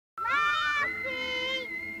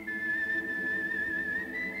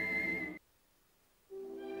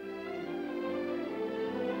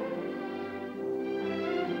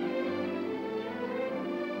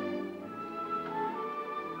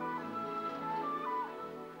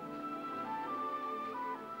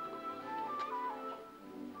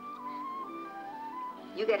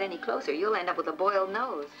You get any closer, you'll end up with a boiled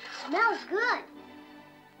nose. Smells good.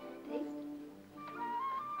 Taste?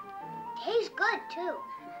 Tastes good, too.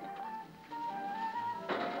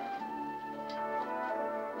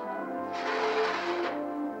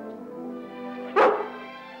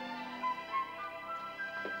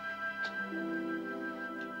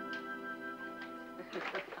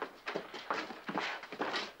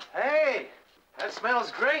 Hey, that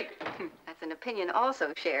smells great. That's an opinion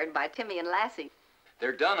also shared by Timmy and Lassie.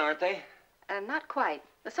 They're done, aren't they? Not quite.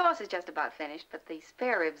 The sauce is just about finished, but the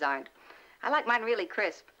spare ribs aren't. I like mine really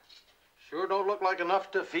crisp. Sure don't look like enough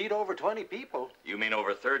to feed over 20 people. You mean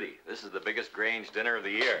over 30. This is the biggest Grange dinner of the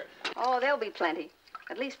year. Oh, there'll be plenty.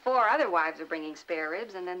 At least 4 other wives are bringing spare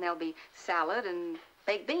ribs, and then there'll be salad and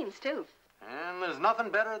baked beans, too. And there's nothing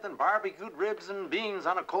better than barbecued ribs and beans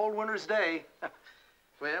on a cold winter's day.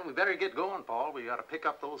 Well, we better get going, Paul. We gotta pick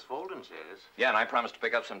up those folding chairs. Yeah, and I promised to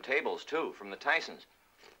pick up some tables, too, from the Tysons.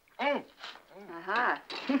 Aha.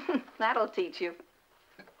 That'll teach you.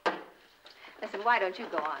 Listen, why don't you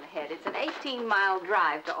go on ahead? It's an 18-mile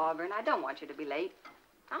drive to Auburn. I don't want you to be late.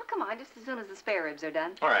 Oh, come on, just as soon as the spare ribs are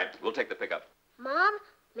done. All right, we'll take the pickup. Mom,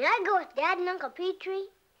 may I go with Dad and Uncle Petrie?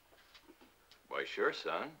 Why, sure,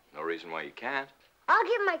 son. No reason why you can't. I'll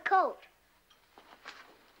get my coat.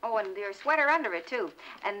 Oh, and your sweater under it, too.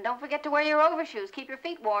 And don't forget to wear your overshoes. Keep your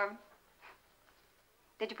feet warm.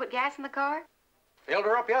 Did you put gas in the car? Filled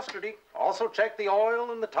her up yesterday. Also checked the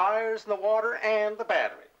oil and the tires and the water and the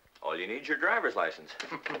battery. All you need is your driver's license.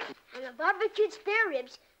 And the barbecued spare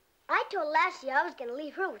ribs, I told Lassie I was going to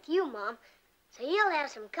leave her with you, Mom, so you'll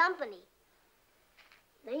have some company.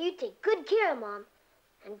 Now you take good care, Mom,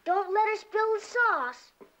 and don't let her spill the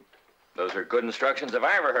sauce. Those are good instructions if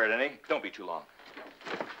I ever heard any. Don't be too long.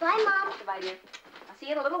 Bye, Mom. Goodbye, dear. I'll see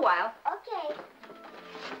you in a little while. Okay.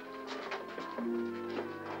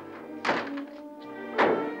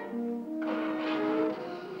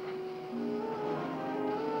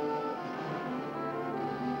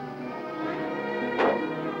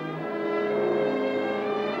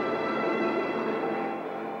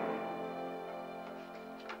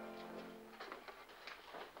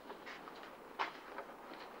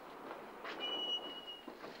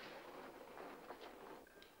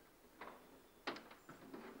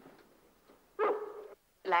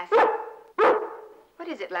 Lassie? What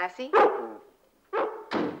is it, Lassie? Oh,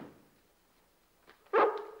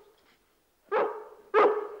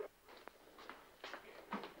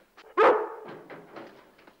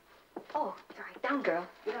 it's all right. Down, girl.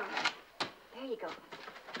 Get on. There you go.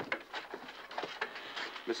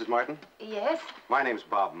 Mrs. Martin? Yes? My name's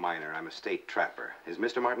Bob Miner. I'm a state trapper. Is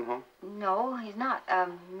Mr. Martin home? No, he's not.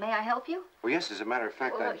 May I help you? Well, yes, as a matter of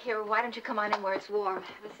fact, Well, look, here, why don't you come on in where it's warm?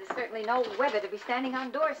 This is certainly no weather to be standing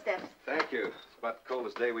on doorsteps. Thank you. It's about the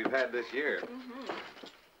coldest day we've had this year.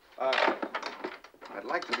 I'd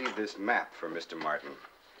like to leave this map for Mr. Martin.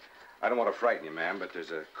 I don't want to frighten you, ma'am, but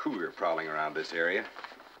there's a cougar prowling around this area.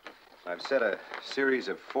 I've set a series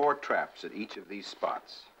of 4 traps at each of these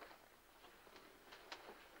spots.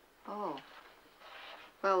 Oh.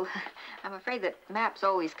 Well, I'm afraid that maps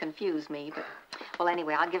always confuse me, but... Well,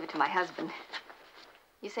 anyway, I'll give it to my husband.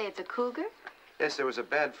 You say it's a cougar? Yes, there was a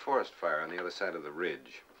bad forest fire on the other side of the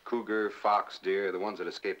ridge. Cougar, fox, deer, the ones that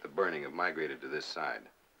escaped the burning have migrated to this side.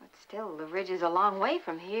 But still, the ridge is a long way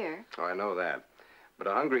from here. Oh, I know that. But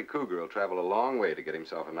a hungry cougar will travel a long way to get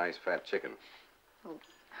himself a nice fat chicken. Well,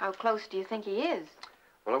 how close do you think he is?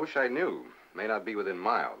 Well, I wish I knew. May not be within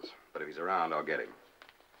miles, but if he's around, I'll get him.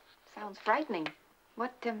 Sounds frightening.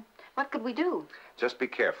 What could we do? Just be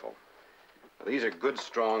careful. Now, these are good,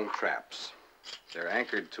 strong traps. They're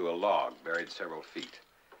anchored to a log buried several feet.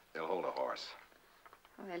 They'll hold a horse.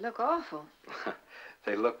 Well, they look awful.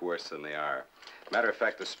 They look worse than they are. Matter of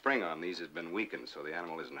fact, the spring on these has been weakened, so the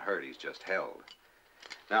animal isn't hurt. He's just held.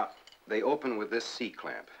 Now, they open with this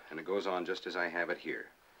C-clamp, and it goes on just as I have it here.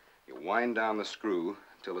 You wind down the screw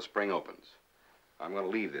until the spring opens. I'm going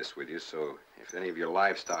to leave this with you, so if any of your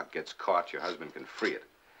livestock gets caught, your husband can free it.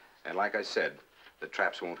 And like I said, the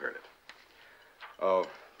traps won't hurt it. Oh,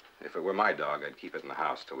 if it were my dog, I'd keep it in the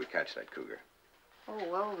house till we catch that cougar. Oh,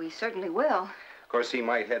 well, we certainly will. Of course, he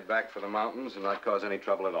might head back for the mountains and not cause any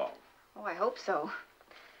trouble at all. Oh, I hope so.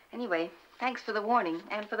 Anyway, thanks for the warning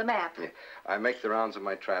and for the map. Yeah, I make the rounds of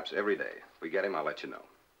my traps every day. If we get him, I'll let you know.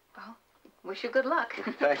 Well, wish you good luck.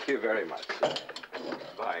 Thank you very much.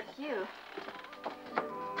 Bye. Thank you.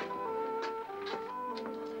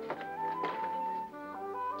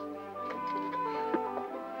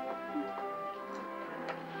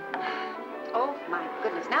 Oh, my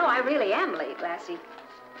goodness. Now I really am late, Lassie.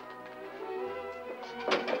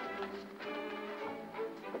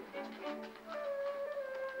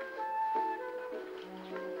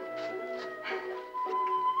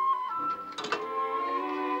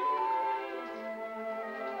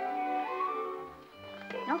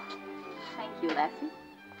 Oh, thank you, Lassie.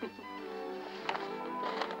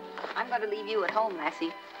 I'm going to leave you at home,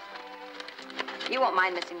 Lassie. You won't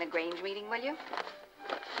mind missing the Grange meeting, will you?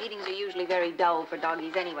 Meetings are usually very dull for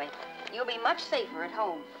doggies anyway. You'll be much safer at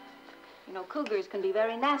home. You know, cougars can be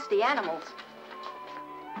very nasty animals.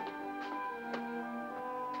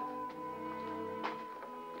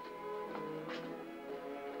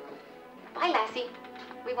 Bye, Lassie.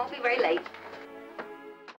 We won't be very late.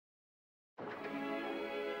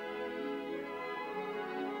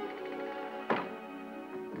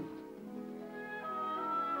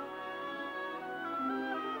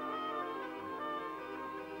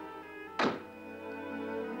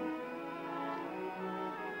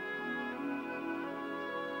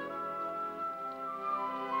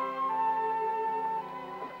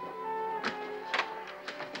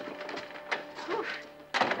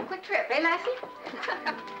 Quick trip, eh, Lassie?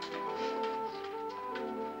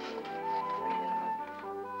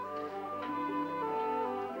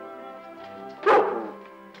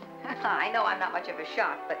 I know I'm not much of a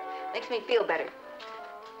shot, but makes me feel better.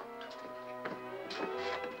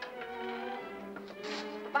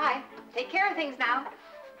 Bye. Take care of things now.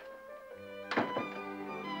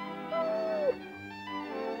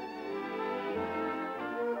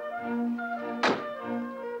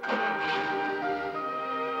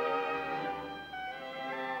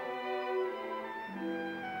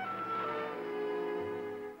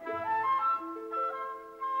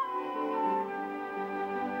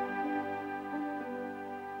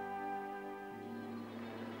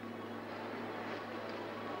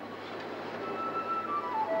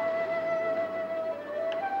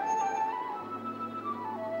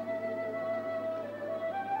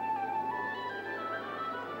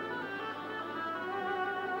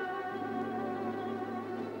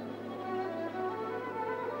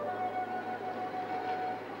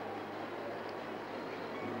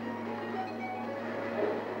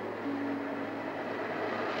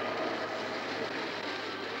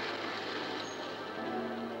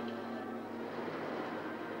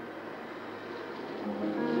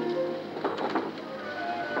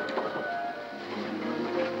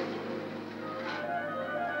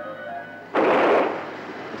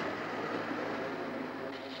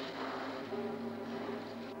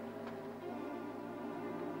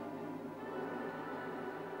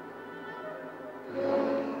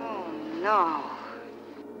 No.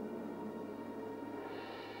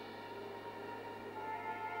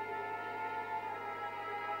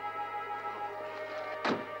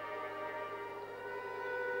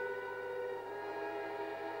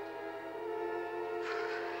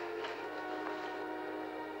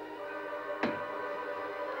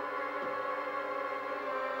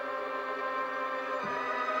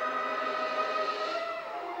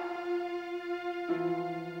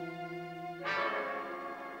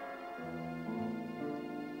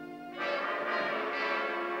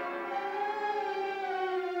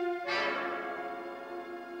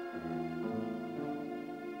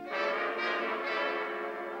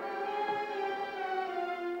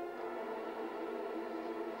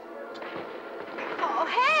 Oh,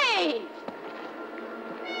 hey!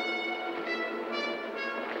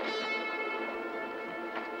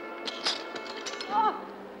 Oh.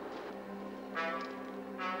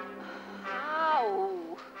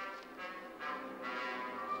 Ow.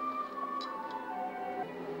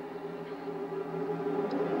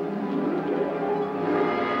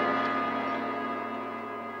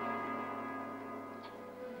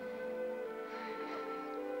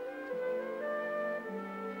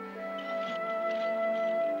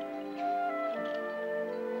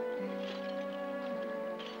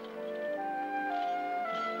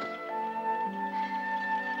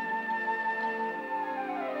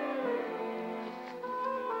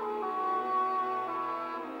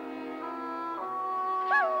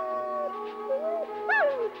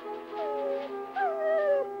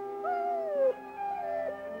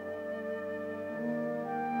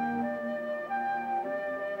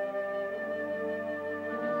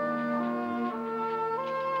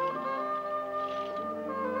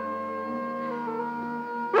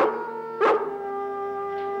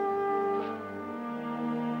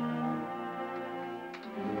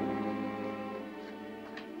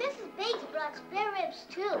 Spare ribs,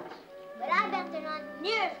 too. But I bet they're not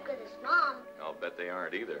near as good as Mom. I'll bet they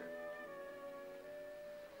aren't either.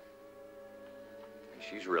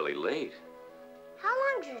 She's really late. How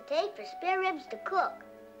long does it take for spare ribs to cook?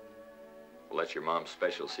 Well, that's your mom's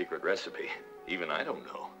special secret recipe. Even I don't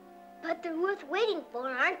know. But they're worth waiting for,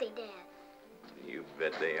 aren't they, Dad? You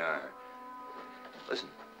bet they are. Listen,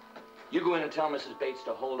 you go in and tell Mrs. Bates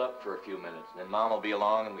to hold up for a few minutes, and then Mom will be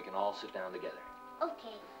along and we can all sit down together. Okay.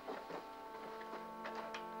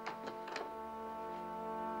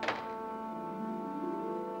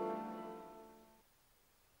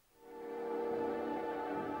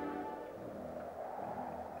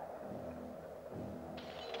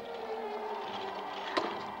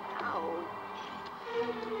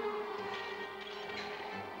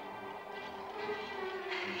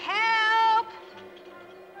 Help!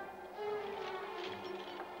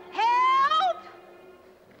 Help!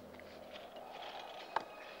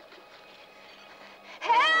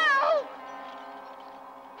 Help!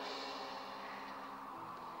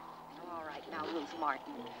 All right, now, Ruth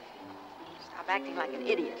Martin. Stop acting like an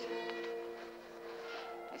idiot.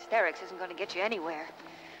 Hysterics isn't going to get you anywhere.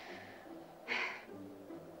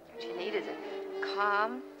 What you need is a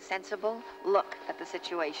calm, sensible look at the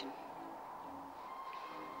situation.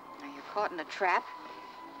 Now, you're caught in a trap.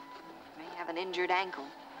 You may have an injured ankle.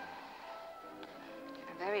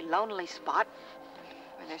 In a very lonely spot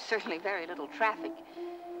where there's certainly very little traffic.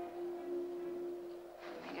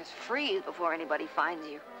 You just freeze before anybody finds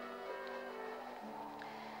you.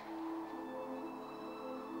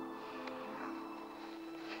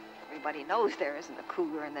 Everybody knows there isn't a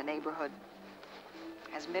cougar in the neighborhood.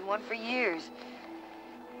 Hasn't been one for years.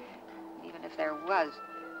 Even if there was,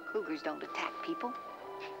 cougars don't attack people.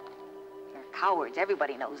 They're cowards.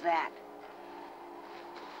 Everybody knows that.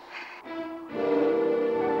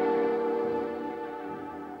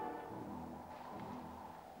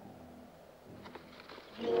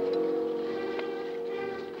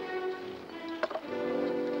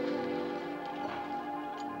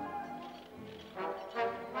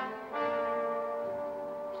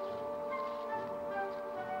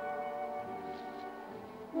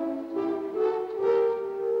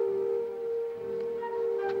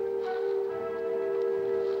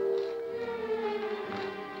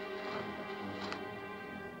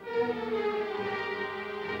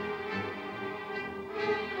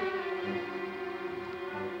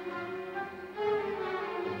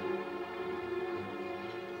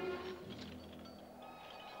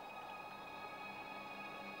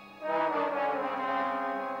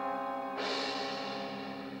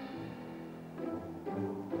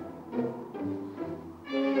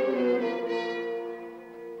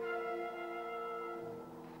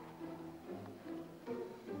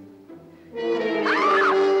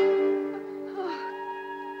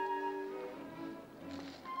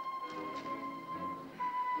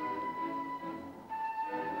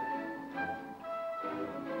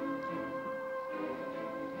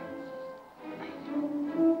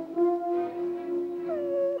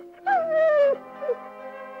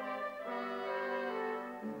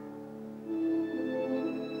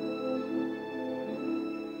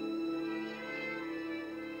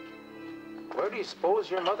 Where do you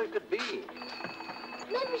suppose your mother could be?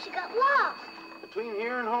 Maybe she got lost. Between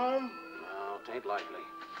here and home? No, it ain't likely.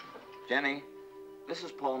 Jenny, this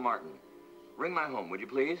is Paul Martin. Ring my home, would you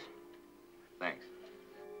please? Thanks.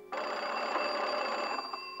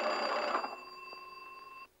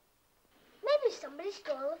 Maybe somebody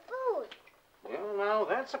stole the food. Well, now,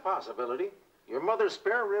 that's a possibility. Your mother's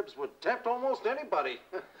spare ribs would tempt almost anybody.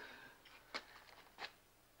 Well,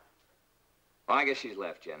 I guess she's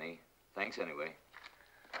left, Jenny. Thanks anyway.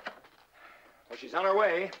 Well, she's on her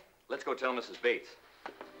way. Let's go tell Mrs. Bates.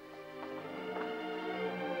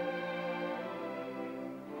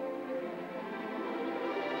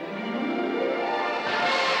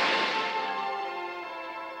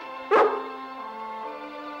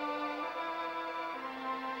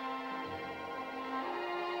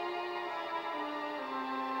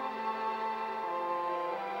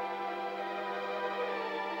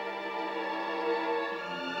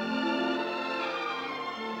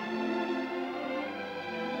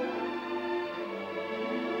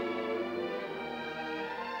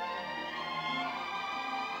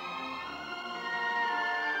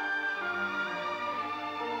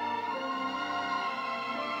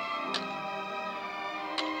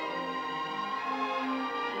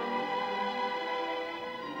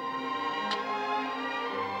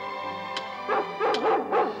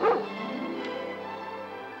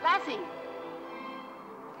 Lassie!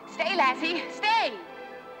 Stay, Lassie, stay!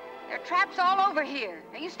 There are traps all over here.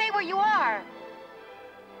 Now you stay where you are.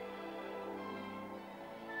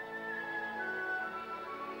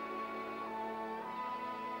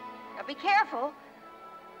 Now be careful.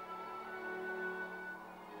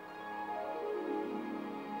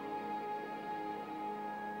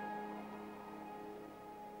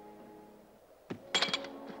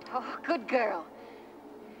 Oh, good girl.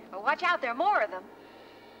 Well, watch out, there are more of them.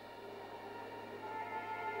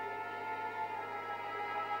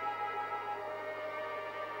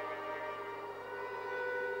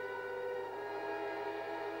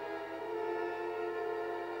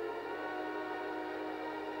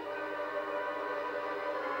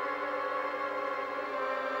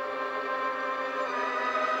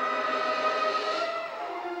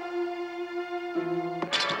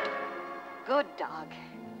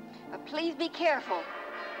 Please be careful.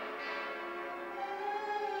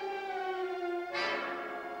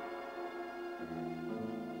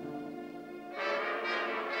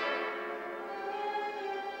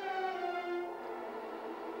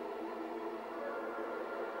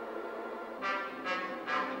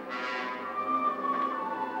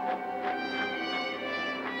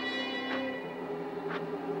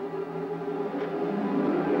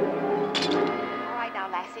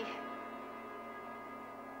 Lassie.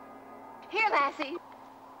 Here, Lassie.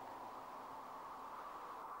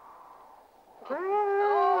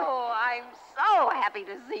 Oh, I'm so happy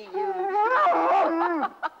to see you.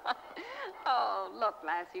 Oh, look,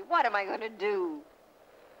 Lassie, what am I going to do?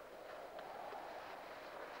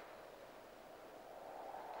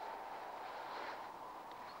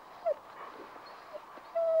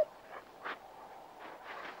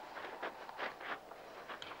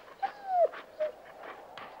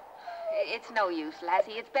 It's no use,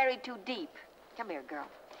 Lassie. It's buried too deep. Come here, girl.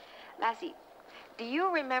 Lassie, do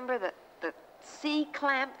you remember the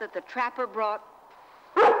C-clamp that the trapper brought?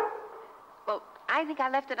 Well, I think I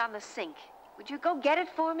left it on the sink. Would you go get it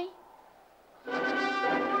for me?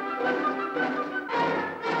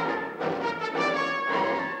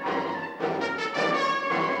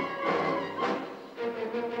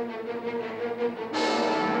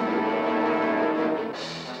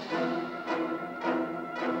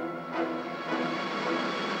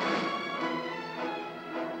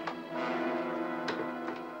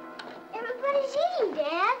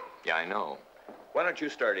 Yeah, I know. Why don't you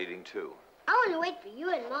start eating, too? I want to wait for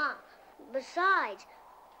you and Mom. Besides,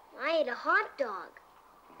 I ate a hot dog.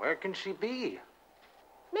 Where can she be?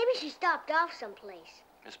 Maybe she stopped off someplace.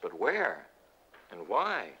 Yes, but where? And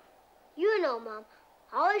why? You know, Mom.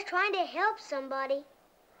 Always trying to help somebody.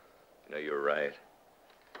 You know, you're right.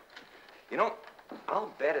 You know,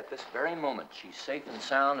 I'll bet at this very moment she's safe and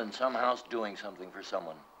sound in some house doing something for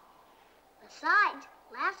someone. Besides,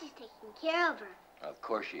 Lassie's taking care of her. Of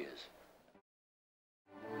course she is.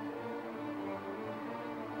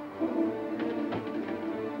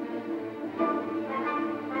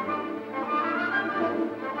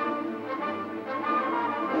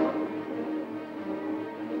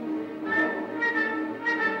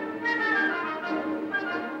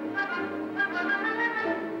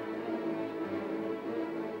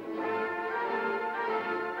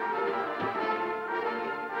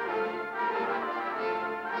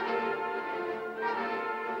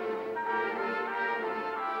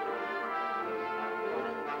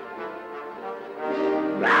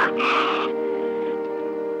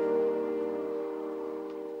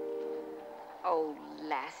 Oh,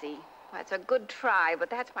 Lassie, that's a good try, but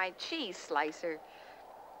that's my cheese slicer.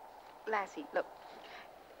 Lassie, look,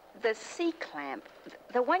 the C-clamp,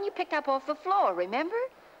 the one you picked up off the floor, remember?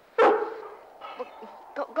 Well,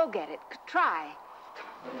 go get it. Try.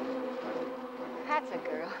 That's a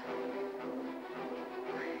girl.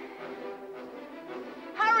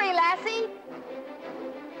 Hurry, Lassie.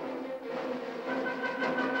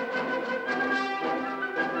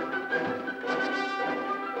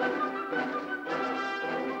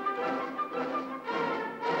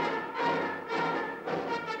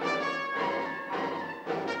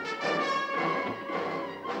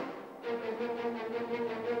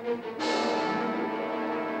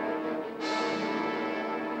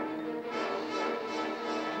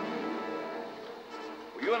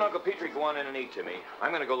 You and Uncle Petrie go on in and eat, Timmy.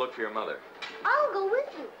 I'm going to go look for your mother. I'll go with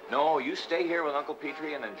you. No, you stay here with Uncle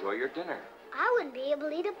Petrie and enjoy your dinner. I wouldn't be able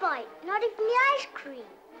to eat a bite, not even the ice cream.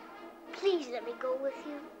 Please let me go with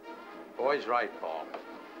you. Boy's right, Paul.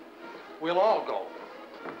 We'll all go.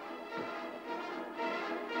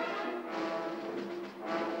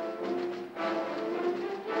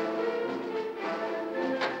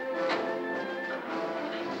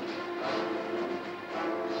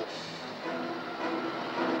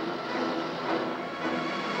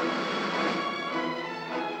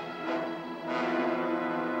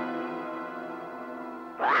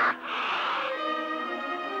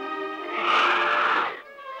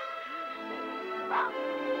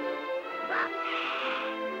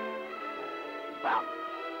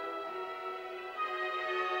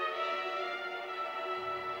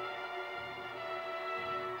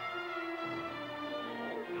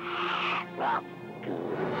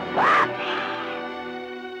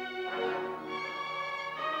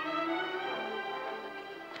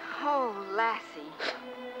 Oh, Lassie.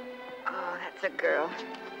 Oh, that's a girl.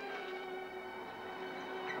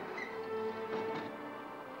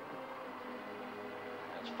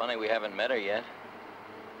 It's funny we haven't met her yet.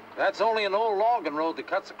 That's only an old logging road that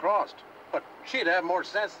cuts across. But she'd have more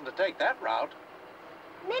sense than to take that route.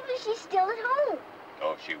 Maybe she's still at home.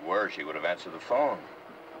 Oh, if she were, she would have answered the phone.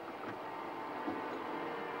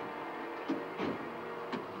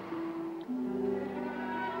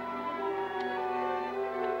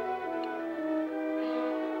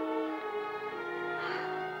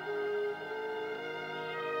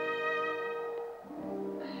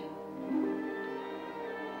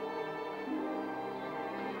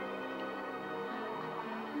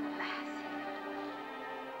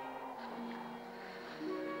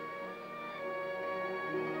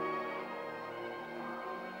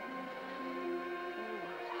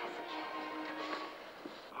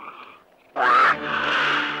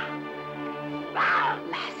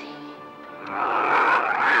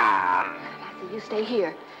 Stay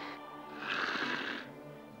here.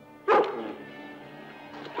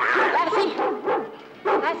 Lassie!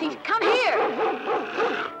 Lassie, come here!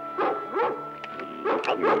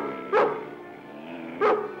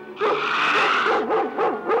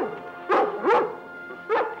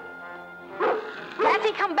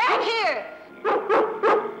 Lassie, come back here!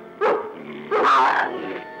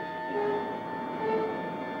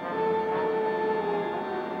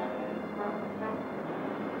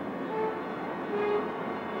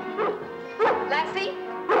 Lassie!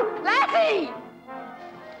 Lassie!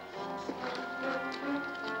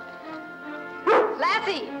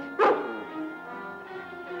 Lassie! Lassie!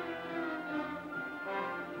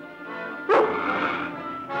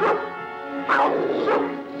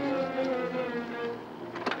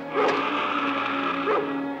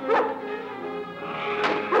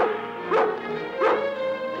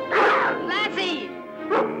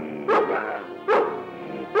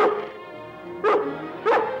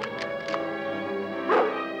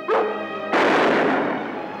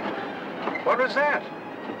 What was that?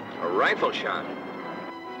 A rifle shot.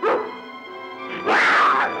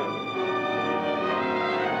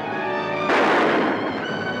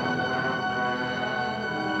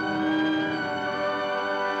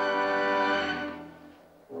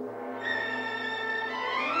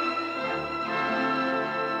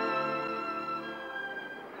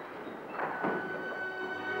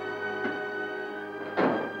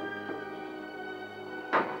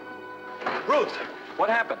 Ruth, what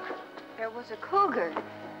happened? There was a cougar.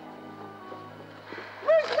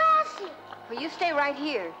 Where's Lassie? Well, you stay right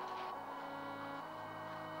here.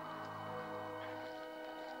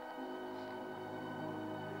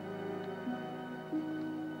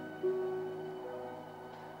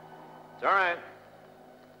 It's all right.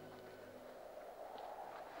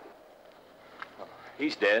 Oh,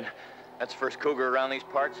 he's dead. That's the first cougar around these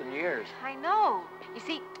parts in years. I know. You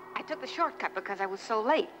see, I took the shortcut because I was so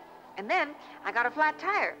late. And then I got a flat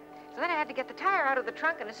tire. So then I had to get the tire out of the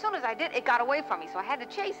trunk, and as soon as I did, it got away from me, so I had to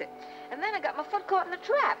chase it. And then I got my foot caught in the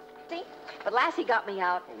trap, see? But Lassie got me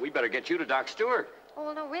out. Well, we better get you to Doc Stewart. Oh,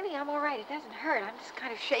 well, no, really, I'm all right. It doesn't hurt. I'm just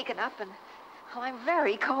kind of shaken up, and, well, I'm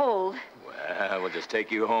very cold. Well, we'll just take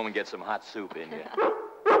you home and get some hot soup in you.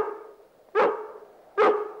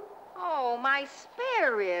 Oh, my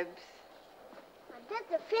spare ribs. I bet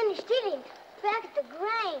they're finished eating back at the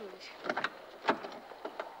Grange.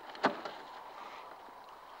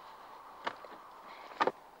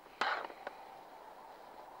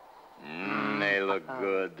 They look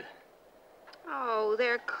good. Oh,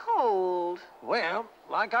 they're cold. Well,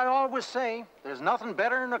 like I always say, there's nothing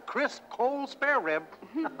better than a crisp, cold spare rib.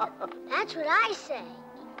 That's what I say.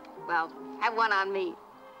 Well, have one on me.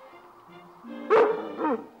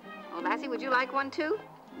 Oh, Lassie, would you like one, too?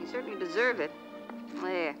 You certainly deserve it.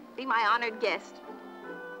 There, be my honored guest.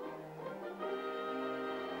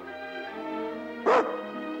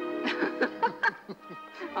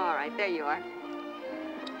 All right, there you are.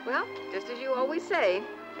 Well, just as you always say,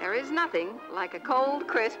 there is nothing like a cold,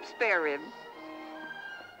 crisp spare rib.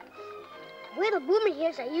 Wait till Boomer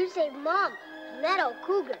hears that you saved Mom from that old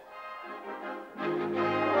cougar.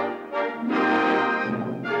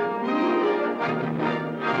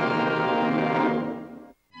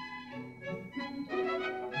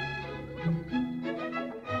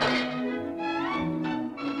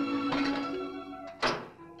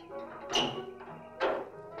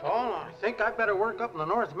 I think I'd better work up in the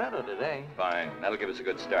North Meadow today. Fine. That'll give us a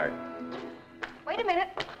good start. Wait a minute.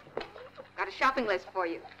 Got a shopping list for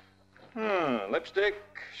you. Lipstick,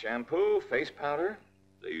 shampoo, face powder.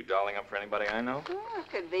 Are you dolling up for anybody I know? Oh,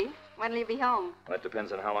 could be. When'll you be home? Well, that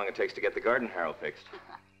depends on how long it takes to get the garden harrow fixed.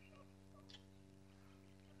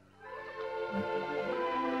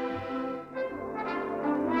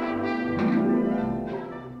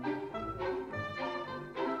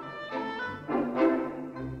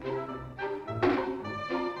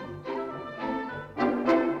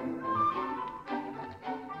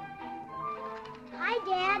 Hi,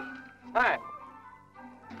 Dad. Hi.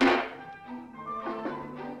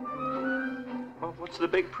 the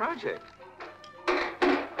big project?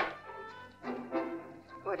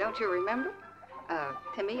 Well, don't you remember?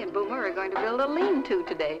 Timmy and Boomer are going to build a lean-to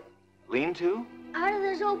today. Lean-to? Out of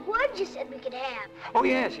those old boards you said we could have. Oh,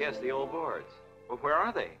 yes, the old boards. Well, where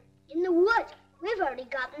are they? In the woods. We've already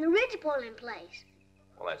gotten the ridgepole in place.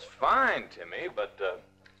 Well, that's fine, Timmy, but,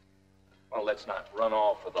 well, let's not run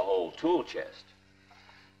off with the whole tool chest.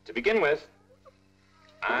 To begin with,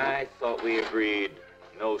 I thought we agreed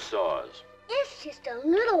no saws. It's just a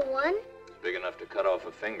little one. It's big enough to cut off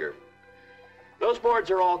a finger. Those boards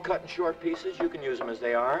are all cut in short pieces. You can use them as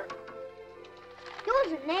they are.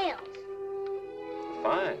 Those are nails.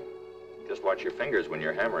 Fine. Just watch your fingers when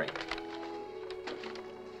you're hammering.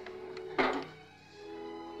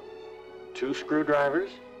 2 screwdrivers?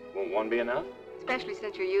 Won't one be enough? Especially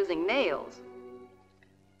since you're using nails.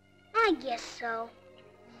 I guess so.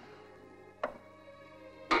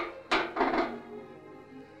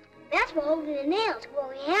 That's for holding the nails while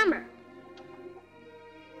we hammer.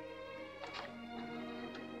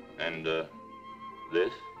 And,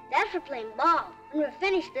 this? That's for playing ball. When we're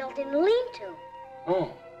finished building the lean-to.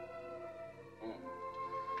 Oh.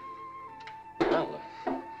 Well,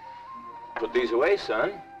 put these away,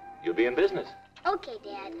 son. You'll be in business. Okay,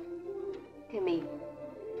 Dad. Timmy,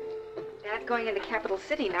 Dad's going into Capital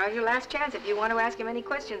City. Now's your last chance if you want to ask him any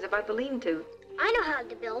questions about the lean-to. I know how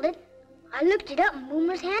to build it. I looked it up in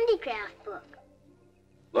Boomer's handicraft book.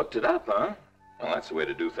 Looked it up, huh? Well, that's the way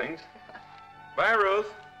to do things. Bye, Ruth.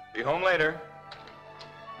 Be home later.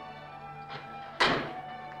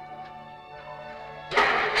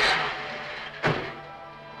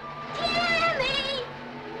 Timmy!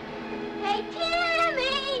 Hey,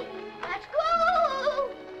 Timmy! Let's go!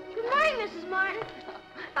 Good morning, Mrs. Martin.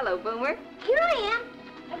 Hello, Boomer. Here I am.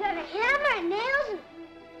 I got a hammer and nails and...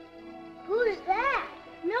 Who's that?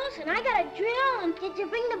 Millicent, I got a drill and did you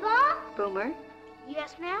bring the ball? Boomer,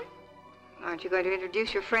 Yes, ma'am? aren't you going to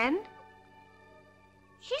introduce your friend?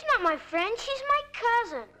 She's not my friend. She's my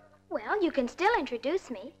cousin. Well, you can still introduce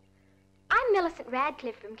me. I'm Millicent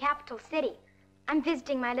Radcliffe from Capital City. I'm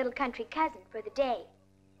visiting my little country cousin for the day.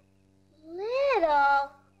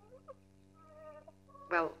 Little?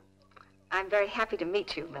 Well, I'm very happy to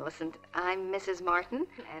meet you, Millicent. I'm Mrs. Martin,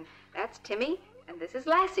 and that's Timmy, and this is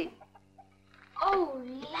Lassie. Oh,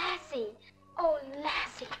 Lassie. Oh,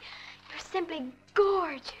 Lassie. You're simply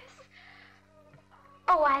gorgeous.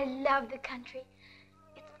 Oh, I love the country.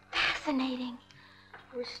 It's fascinating.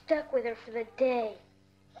 We're stuck with her for the day.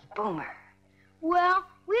 Boomer. Well,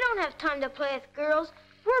 we don't have time to play with girls.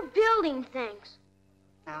 We're building things.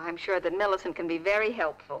 Now, I'm sure that Millicent can be very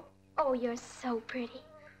helpful. Oh, you're so pretty.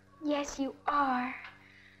 Yes, you are.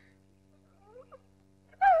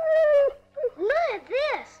 Look at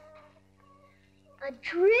this. A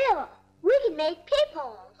drill. We can make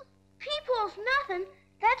peepholes. Peepholes nothing.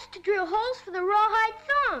 That's to drill holes for the rawhide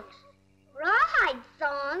thongs. Rawhide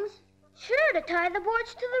thongs? Sure, to tie the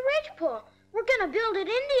boards to the ridgepole. We're gonna build it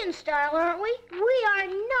Indian style, aren't we? We are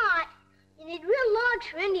not. You need real logs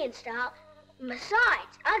for Indian style. And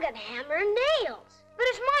besides, I got a hammer and nails. But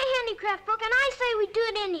it's my handicraft book, and I say we do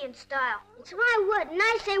it Indian style. It's my wood, and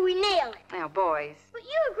I say we nail it. Now, boys. But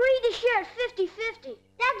you agreed to share it 50-50.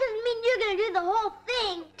 That doesn't mean you're gonna do the whole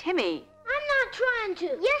thing. Timmy. I'm not trying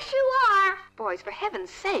to. Yes, you are. Boys, for heaven's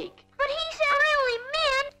sake. But he said I only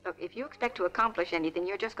meant... Look, if you expect to accomplish anything,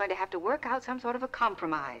 you're just going to have to work out some sort of a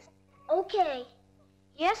compromise. Okay.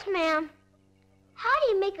 Yes, ma'am. How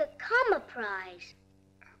do you make a comma prize?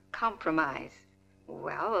 Compromise.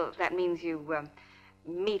 Well, that means you,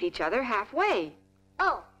 meet each other halfway.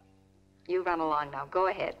 Oh, You run along now. Go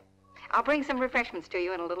ahead. I'll bring some refreshments to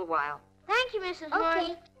you in a little while. thank you, Mrs.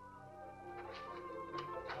 Martin.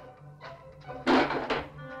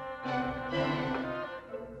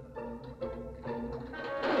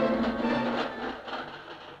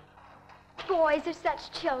 Boys are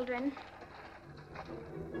such children.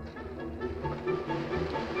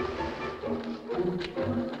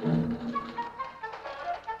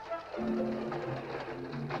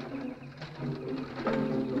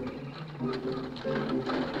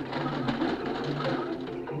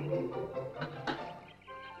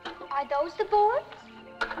 Are those the boards?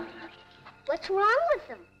 What's wrong with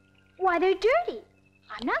them? Why, they're dirty.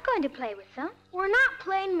 I'm not going to play with them. We're not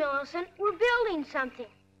playing, Millicent. We're building something.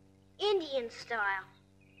 Indian style.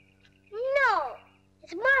 No.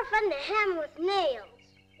 It's more fun to hammer with nails.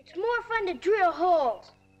 It's more fun to drill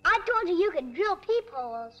holes. I told you could drill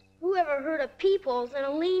peepholes. Whoever heard of peepholes in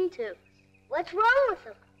a lean-to? What's wrong with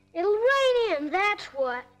them? It'll rain in, that's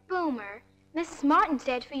what. Boomer, Mrs. Martin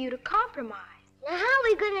said for you to compromise. Now how are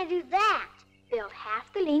we going to do that? Build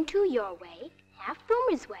half the lean-to your way, half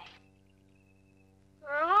Boomer's way.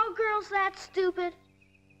 Are all girls that stupid?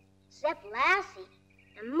 Except Lassie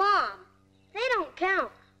and Mom. They don't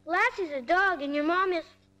count. Lassie's a dog and your mom is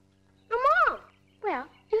a mom. Well,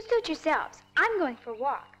 you suit yourselves. I'm going for a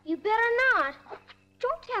walk. You better not.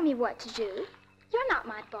 Don't tell me what to do. You're not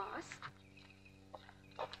my boss.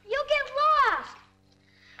 You'll get lost.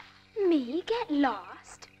 Me get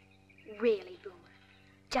lost? Really, Boomer?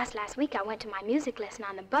 Just last week I went to my music lesson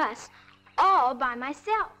on the bus all by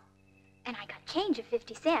myself. And I got change of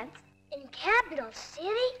 50 cents. In Capital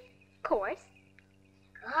City? Of course.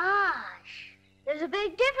 Gosh. There's a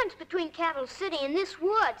big difference between Capital City and this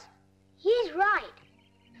woods. He's right.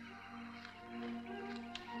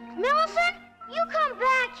 Millicent, you come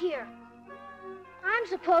back here. I'm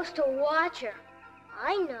supposed to watch her.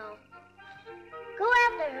 I know. Go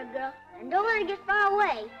after her, girl, and don't let her get far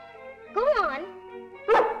away. Go on.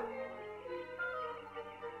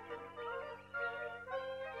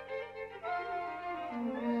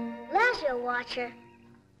 Lassie will watch her.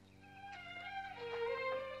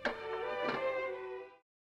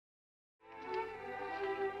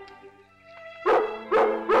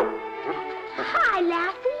 Hi,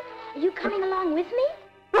 Lassie. Are you coming along with me?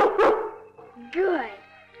 Good.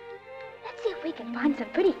 Let's see if we can find some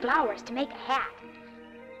pretty flowers to make a hat.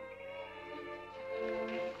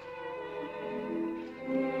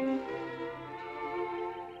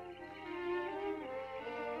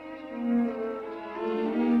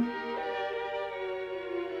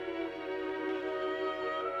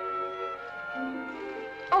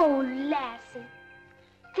 Oh, Lassie.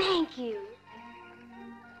 Thank you.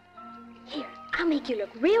 Here, I'll make you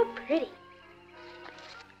look real pretty.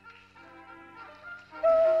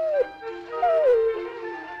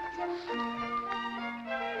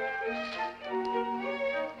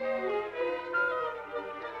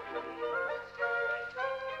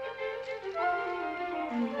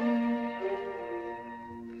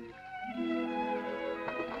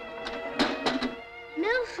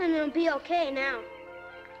 Millicent will be okay now.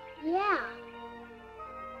 Yeah.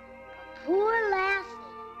 Poor Lassie.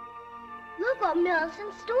 Look what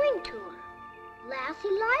Millicent's doing to her. Lassie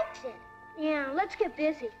likes it. Yeah, let's get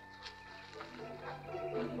busy.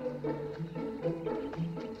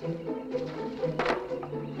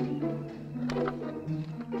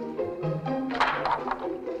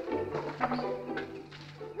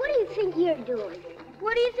 What do you think you're doing?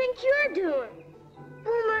 What do you think you're doing?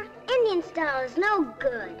 Boomer, Indian style is no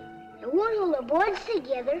good. It won't hold our boards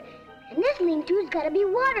together, and this lean-to's got to be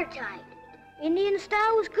watertight. Indian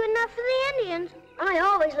style was good enough for the Indians. I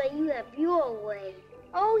always let you have your way.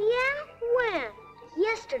 Oh, yeah? When?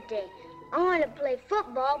 Yesterday. I wanted to play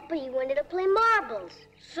football, but you wanted to play marbles.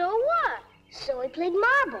 So what? So we played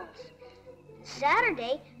marbles.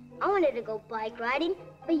 Saturday, I wanted to go bike riding,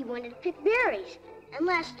 but you wanted to pick berries. And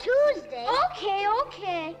last Tuesday...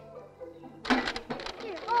 Okay.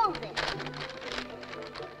 Here, hold it.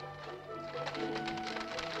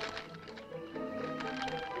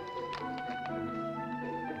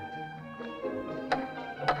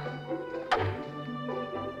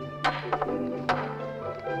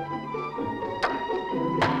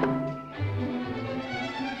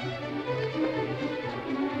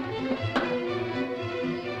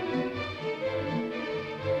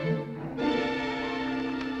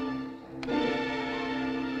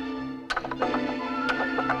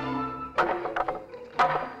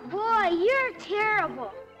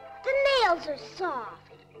 Terrible. The nails are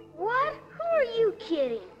soft. What? Who are you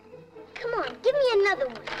kidding? Come on, give me another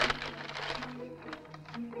one.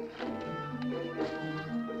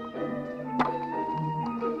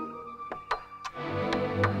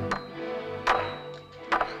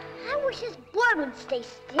 I wish this board would stay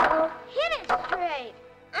still. Hit it straight.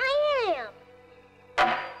 I am.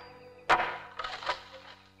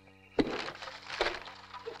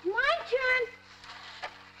 It's my turn.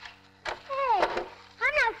 Hey,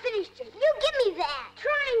 I'm not finished yet. You give me that.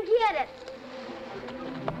 Try and get it.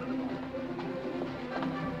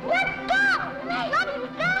 Let go! Let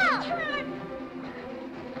go!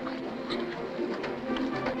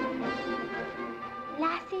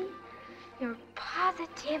 Lassie, you're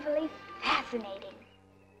positively fascinating.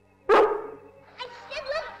 I said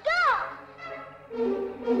let go!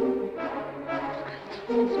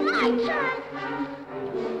 It's my turn.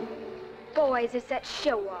 Boys are such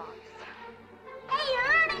show-offs. Hey, you're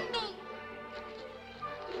hurting me.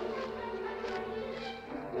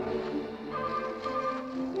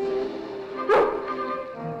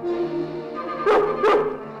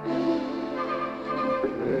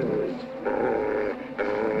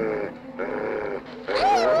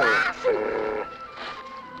 Hey, Lassie!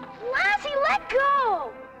 Lassie, let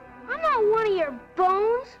go! I'm not one of your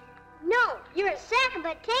bones. No, you're a sack of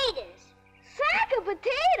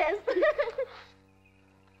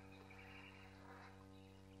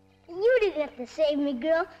didn't have to save me,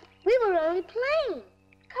 girl. We were only playing.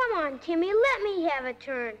 Come on, Timmy, let me have a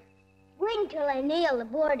turn. Wait until I nail the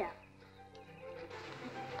board up.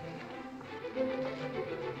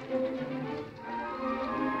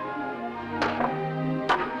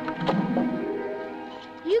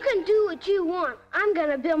 You can do what you want. I'm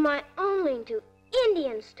gonna build my own lean-to,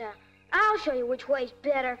 Indian style. I'll show you which way's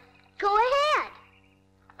better. Go ahead.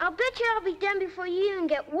 I'll bet you I'll be done before you even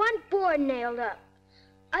get one board nailed up.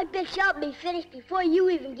 I bet you I'll be finished before you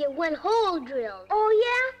even get one hole drilled.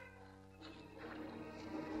 Oh, yeah?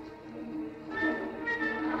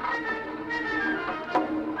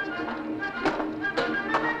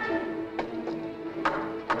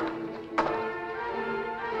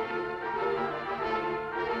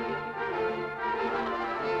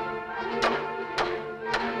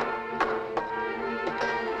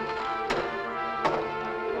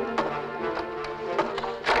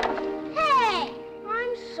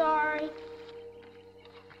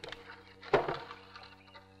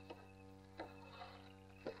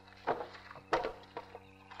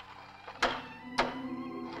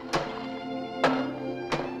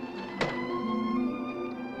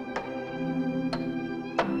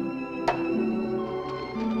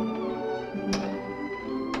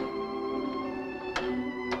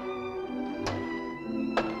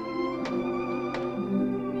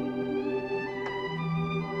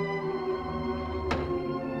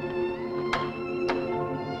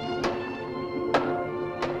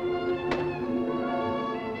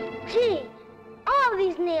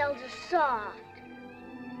 Nails are soft.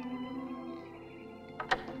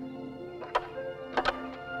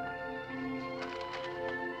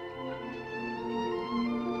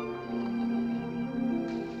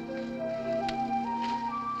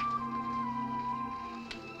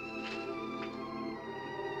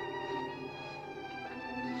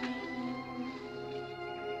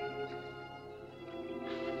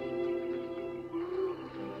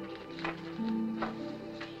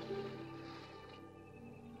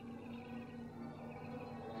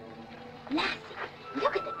 Lassie,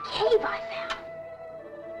 look at the cave I found.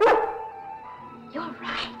 You're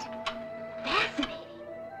right. Fascinating.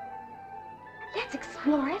 Let's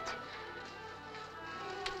explore it.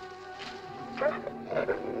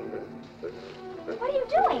 What are you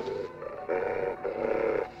doing?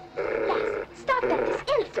 Lassie, stop that this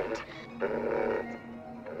instant.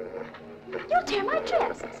 You'll tear my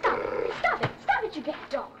dress. Stop it. Stop it. Stop it, you bad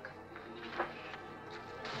dog.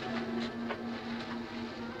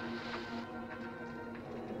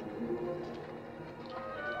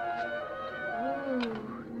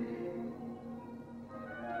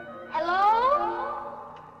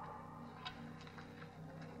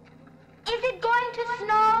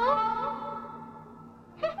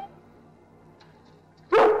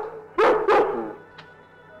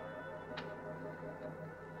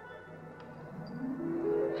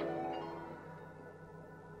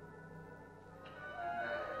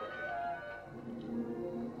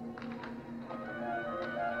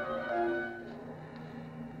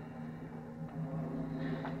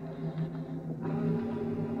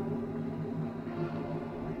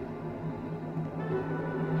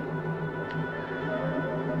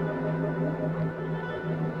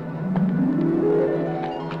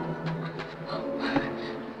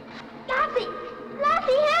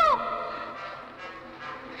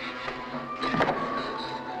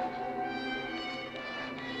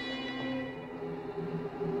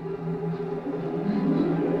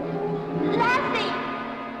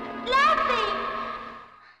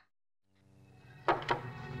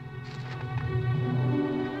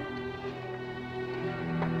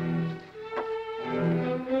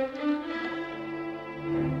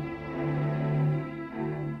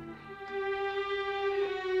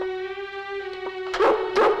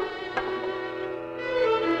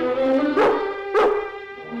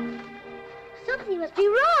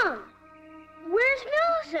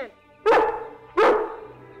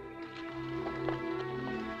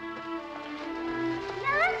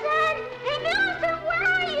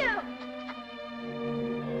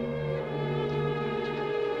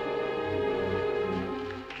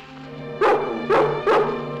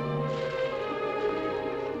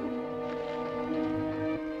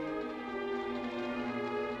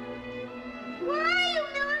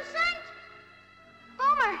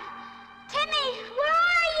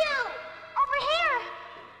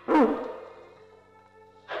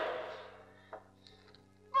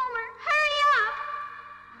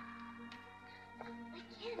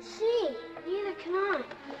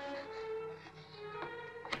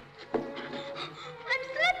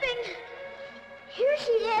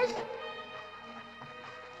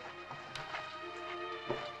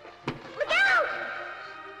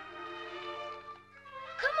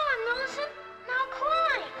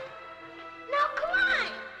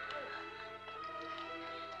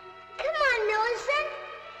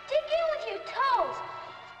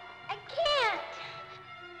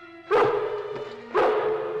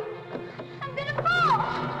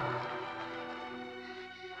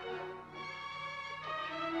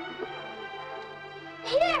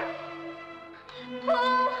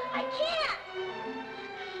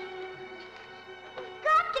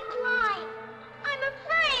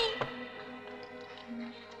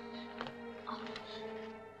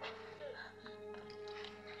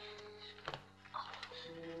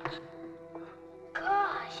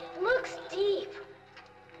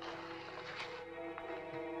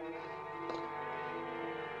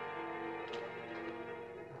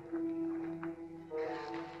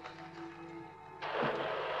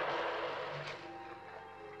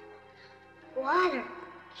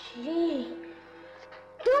 Gee.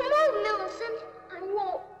 Don't move, Millicent. I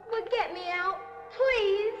won't, but get me out,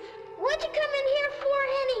 please. What'd you come in here for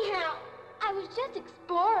anyhow? I was just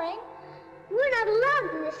exploring. We're not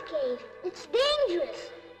allowed in this cave. It's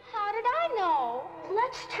dangerous. How did I know?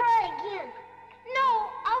 Let's try again. No,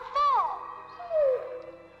 I'll fall.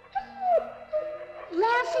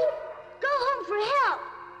 Lassie, go home for help.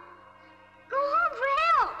 Go home for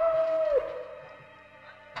help.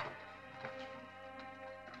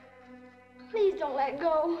 Please don't let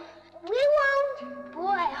go. We won't. Boy,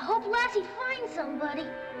 I hope Lassie finds somebody.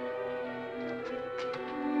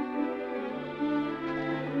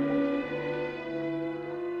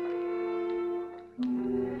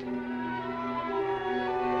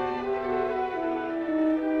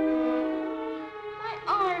 My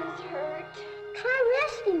arms hurt. Try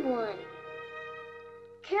resting one.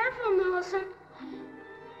 Careful, Millicent.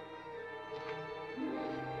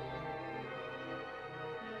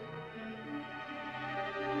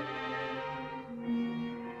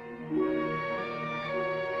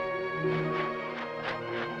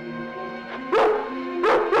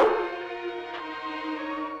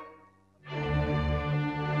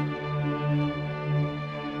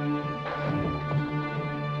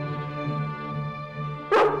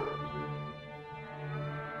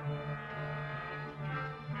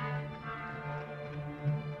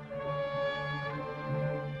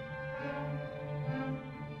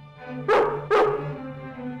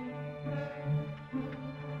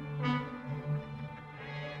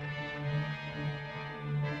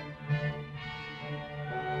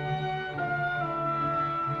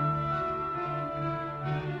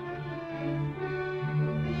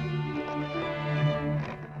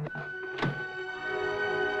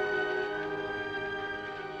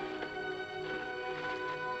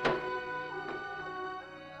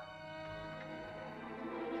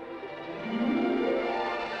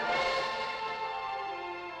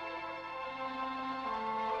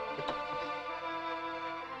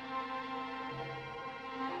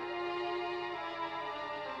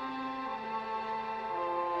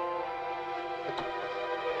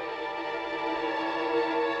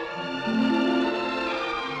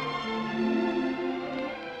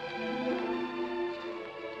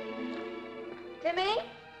 Timmy?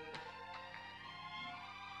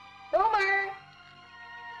 Boomer!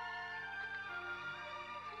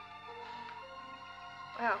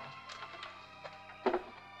 Well,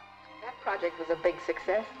 that project was a big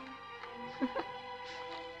success.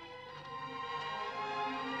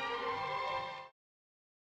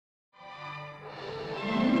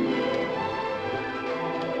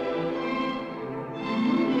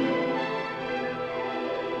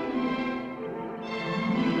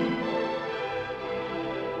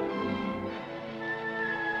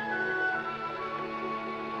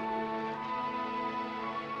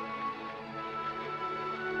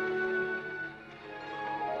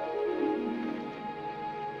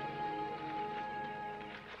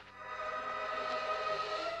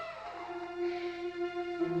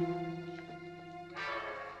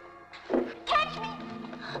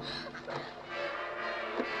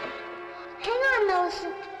 Hang on,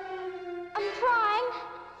 Millicent. I'm trying.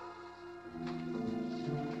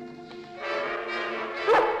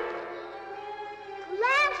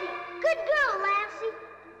 Lassie, good girl, Lassie.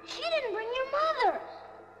 She didn't bring your mother.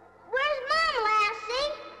 Where's Mom, Lassie?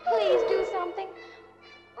 Please do something.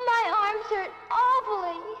 My arms hurt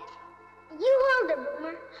awfully. You hold her,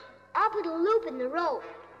 Boomer. I'll put a loop in the rope.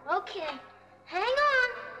 Okay. Hang on.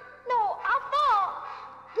 No, I'll fall.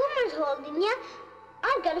 Boomer's holding you.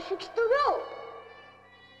 I've got to fix the rope.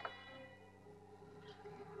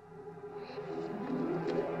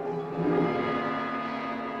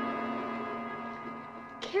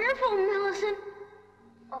 Careful, Millicent.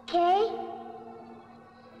 Okay?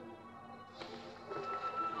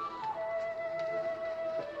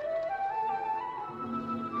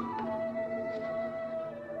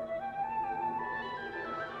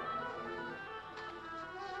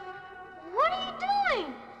 What are you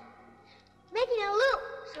doing? Making a loop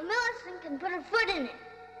so Millicent can put her foot in it.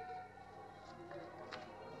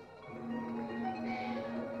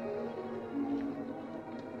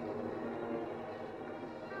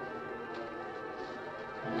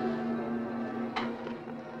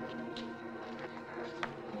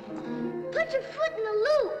 Put your foot in the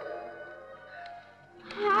loop.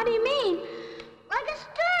 How do you mean? Like a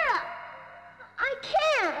stirrup. I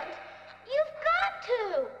can't. You've got to.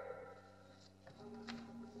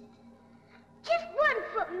 Just one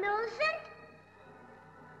foot, Millicent.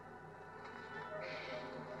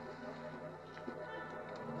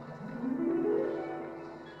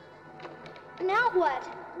 Now what?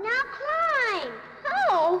 Now climb.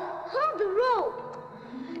 Oh!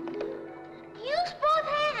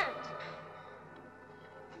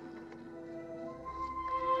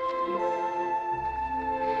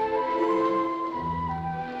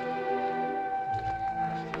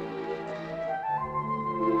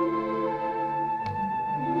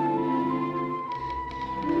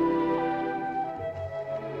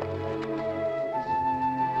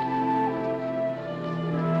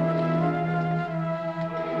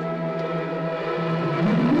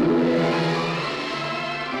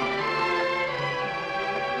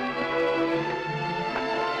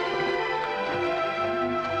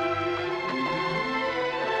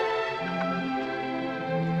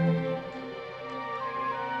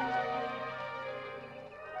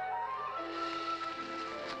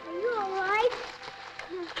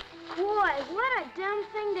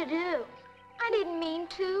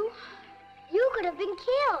 would have been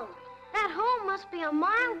killed. That hole must be a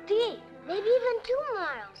mile deep, maybe even 2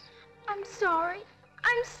 miles. I'm sorry.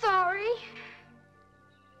 I'm sorry.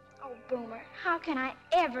 Oh, Boomer, how can I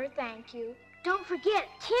ever thank you? Don't forget,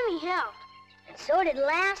 Timmy helped. And so did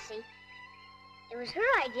Lassie. It was her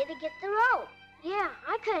idea to get the rope. Yeah,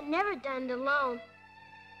 I could have never done it alone.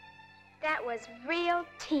 That was real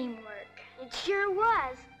teamwork. It sure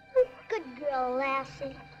was. Good girl,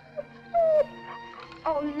 Lassie.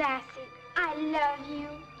 Oh, Lassie, I love you.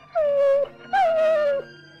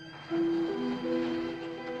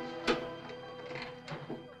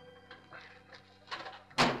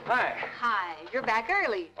 Hi. Hi, you're back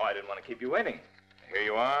early. Oh, I didn't want to keep you waiting. Here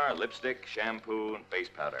you are, lipstick, shampoo, and face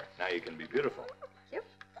powder. Now you can be beautiful. Yep.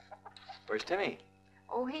 Where's Timmy?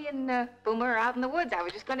 Oh, he and Boomer are out in the woods. I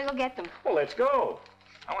was just going to go get them. Well, let's go.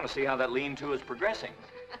 I want to see how that lean-to is progressing.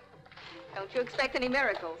 Don't you expect any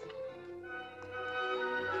miracles.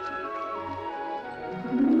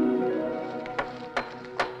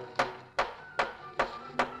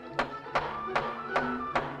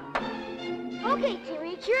 Okay,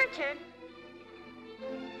 Timmy, it's your turn.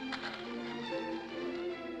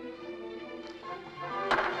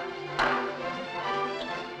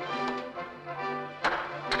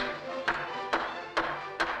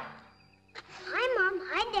 Hi, Mom.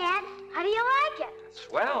 Hi, Dad. How do you like it?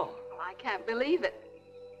 Swell. Oh, I can't believe it.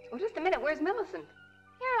 Oh, just a minute. Where's Millicent?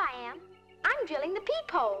 Here I am. I'm drilling the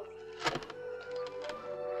peepholes.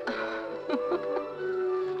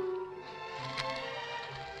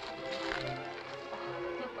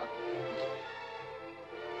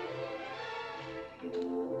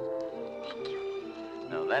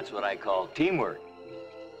 Now, that's what I call teamwork.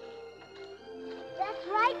 That's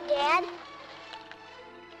right, Dad.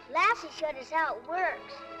 Lassie showed us how it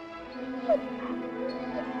works.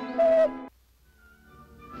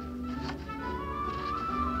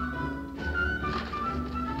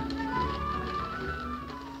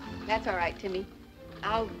 That's all right, Timmy.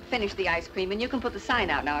 I'll finish the ice cream, and you can put the sign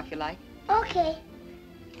out now if you like. Okay.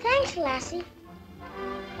 Thanks, Lassie.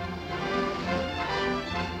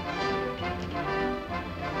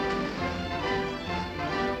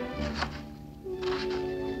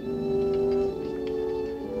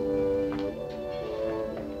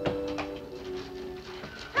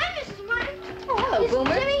 Hi, Mrs. Martin. Oh, hello, Is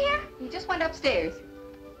Boomer. Timmy here? He just went upstairs.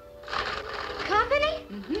 Company?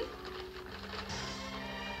 Mm-hmm.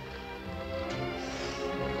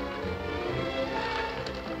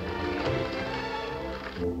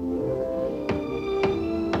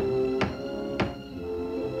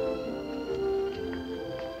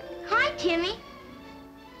 Hi, Timmy.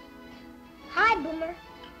 Hi, Boomer.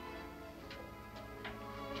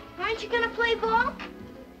 Aren't you gonna play ball?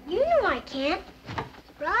 You know I can't.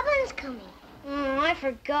 Robin's coming. Oh, I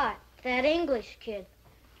forgot. That English kid.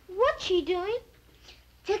 What's she doing?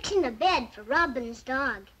 Fixing a bed for Robin's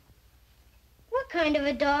dog. What kind of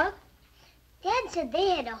a dog? Dad said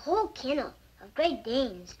they had a whole kennel of Great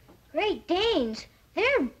Danes. Great Danes?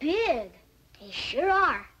 They're big. They sure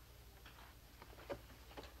are.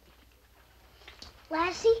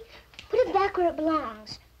 Lassie, put it back where it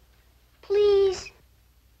belongs. Please.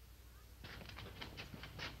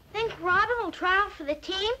 Think Robin will try out for the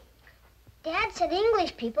team? Dad said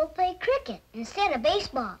English people play cricket instead of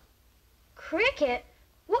baseball. Cricket?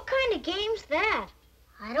 What kind of game's that?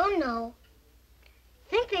 I don't know.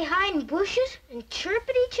 Think they hide in bushes and chirp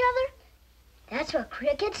at each other? That's what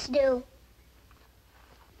crickets do.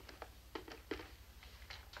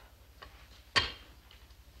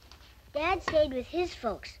 Dad stayed with his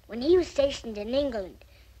folks when he was stationed in England,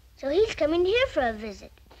 so he's coming here for a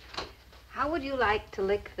visit. How would you like to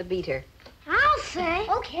lick the beater? I'll say.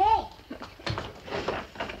 Okay.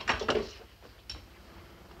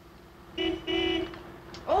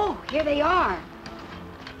 Oh, here they are.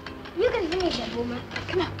 You can finish it, Boomer.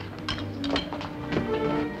 Come on.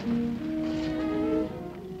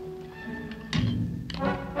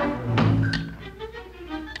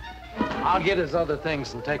 I'll get his other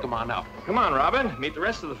things and take them on up. Come on, Robin. Meet the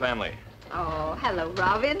rest of the family. Oh, hello,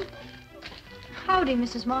 Robin. Howdy,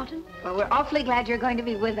 Mrs. Martin. Well, we're awfully glad you're going to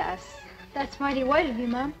be with us. That's mighty white of you,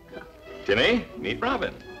 Mom. Timmy, meet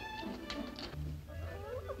Robin.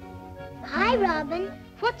 Hi, Robin.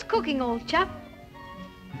 What's cooking, old chap?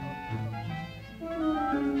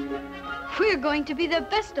 We're going to be the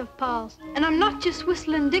best of pals, and I'm not just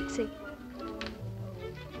whistling Dixie.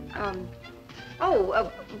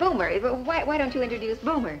 Boomer. Why don't you introduce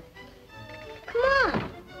Boomer? Come on.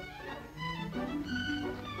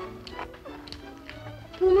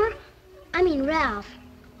 Boomer, I mean Ralph.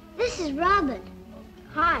 This is Robin.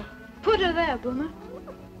 Hi. Put her there, Boomer.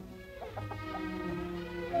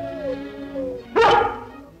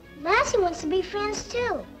 Lassie wants to be friends,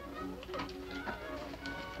 too.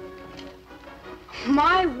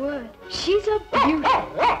 My word, she's a beauty.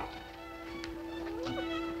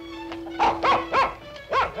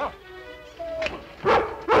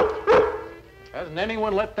 Hasn't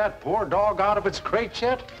anyone let that poor dog out of its crate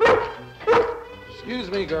yet?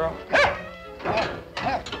 Excuse me, girl.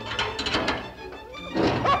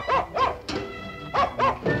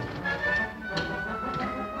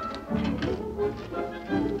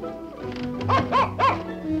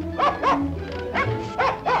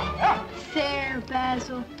 There,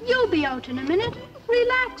 Basil. You'll be out in a minute.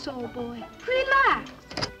 Relax, old boy. Relax.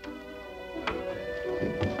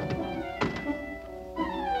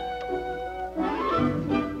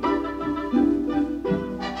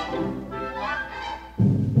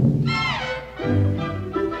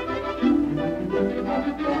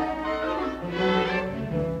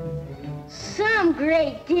 Some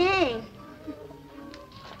great thing.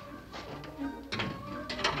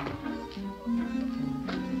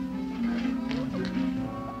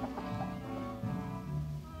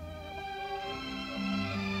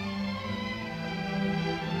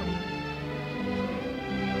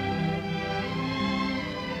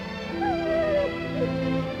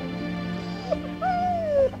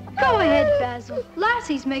 Go ahead, Basil.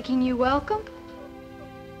 Lassie's making you welcome.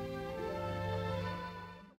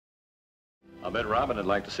 I'll bet Robin would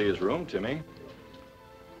like to see his room, Timmy.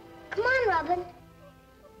 Come on, Robin.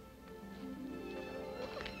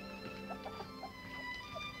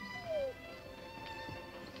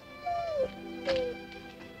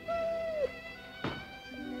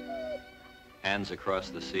 Hands across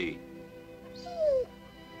the sea.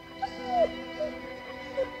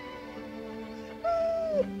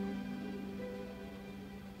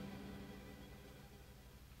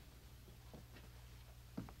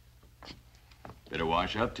 Better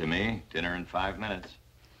wash up, Timmy. Dinner in 5 minutes.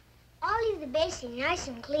 I'll leave the basin nice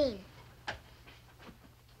and clean.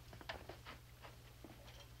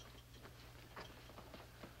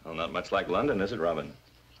 Well, not much like London, is it, Robin?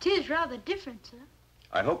 It is rather different, sir.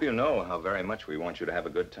 I hope you know how very much we want you to have a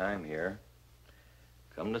good time here.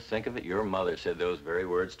 Come to think of it, your mother said those very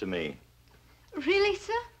words to me. Really,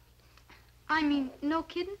 sir? I mean, no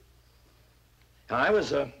kidding? I was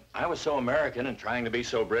so American and trying to be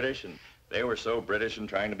so British, and they were so British and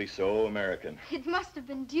trying to be so American. It must have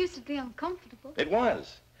been deucedly uncomfortable. It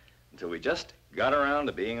was, until we just got around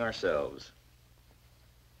to being ourselves.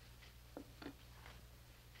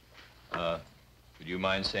 Would you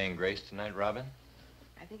mind saying grace tonight, Robin?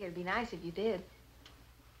 I think it'd be nice if you did.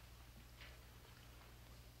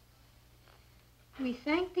 We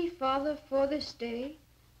thank thee, Father, for this day.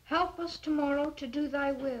 Help us tomorrow to do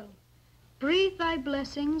thy will. Breathe thy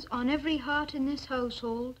blessings on every heart in this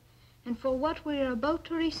household, and for what we are about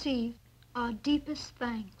to receive, our deepest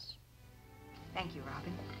thanks. Thank you,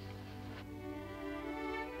 Robin.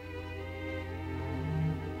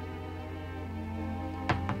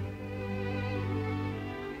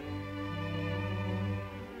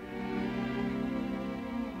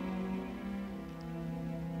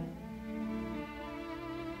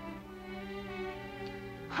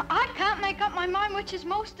 I can't make up my mind which is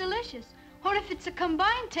most delicious, or if it's a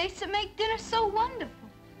combined taste that make dinner so wonderful.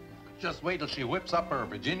 Just wait till she whips up her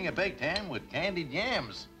Virginia baked ham with candied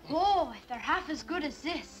yams. Oh, if they're half as good as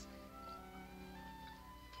this.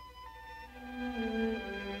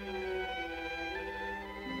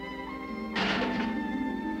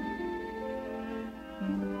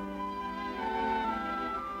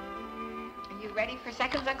 Are you ready for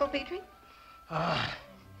seconds, Uncle Petrie?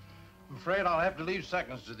 I'm afraid I'll have to leave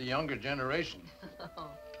seconds to the younger generation.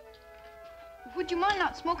 Would you mind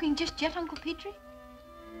not smoking just yet, Uncle Petrie?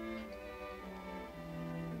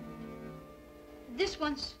 This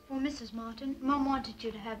one's for Mrs. Martin. Mom wanted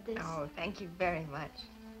you to have this. Oh, thank you very much.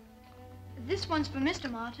 This one's for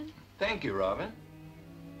Mr. Martin. Thank you, Robin.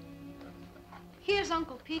 Here's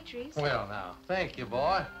Uncle Petrie's. Well, now, thank you,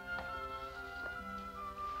 boy.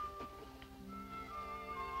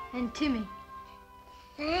 And Timmy.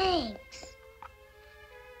 Thanks.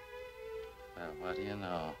 Well, what do you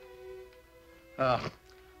know?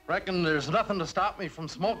 Reckon there's nothing to stop me from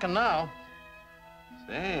smoking now.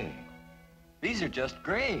 Say, these are just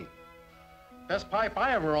great. Best pipe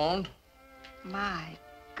I ever owned. My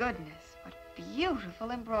goodness, what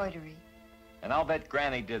beautiful embroidery. And I'll bet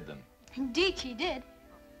Granny did them. Indeed she did.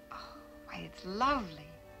 Oh, why, it's lovely.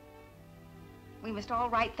 We must all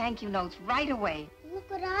write thank you notes right away. Look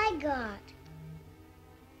what I got.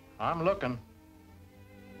 I'm looking.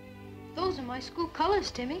 Those are my school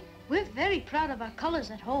colors, Timmy. We're very proud of our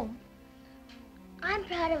colors at home. I'm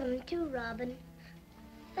proud of them too, Robin.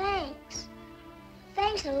 Thanks. Thanks.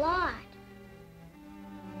 Thanks a lot.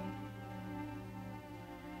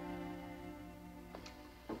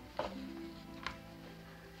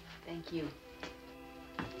 Thank you.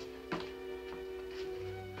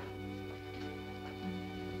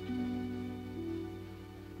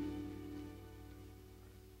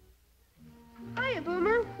 Hiya,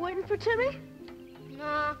 Boomer. Waiting for Timmy?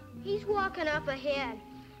 No, he's walking up ahead.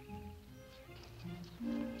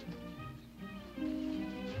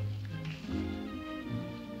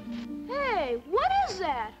 Hey, what is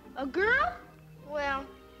that? A girl? Well,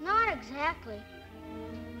 not exactly.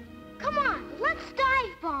 Come on, let's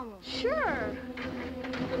dive bomb them. Sure.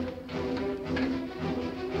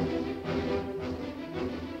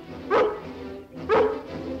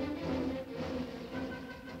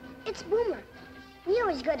 It's Boomer. We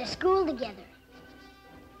always go to school together.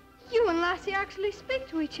 You and Lassie actually speak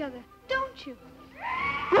to each other, don't you?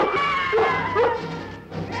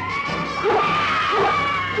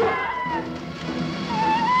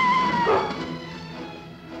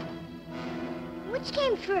 Which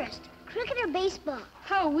came first, cricket or baseball?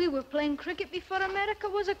 Oh, we were playing cricket before America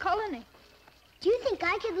was a colony. Do you think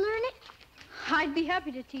I could learn it? I'd be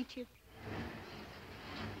happy to teach you.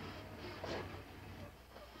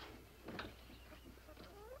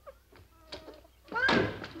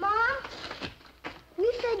 Mom,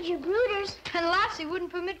 we fed your brooders. And Lassie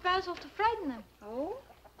wouldn't permit Basil to frighten them. Oh?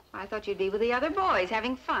 I thought you'd be with the other boys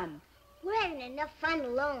having fun. We're having enough fun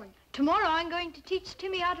alone. Tomorrow I'm going to teach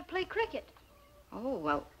Timmy how to play cricket. Oh,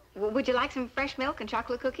 well, would you like some fresh milk and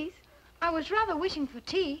chocolate cookies? I was rather wishing for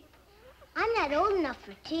tea. I'm not old enough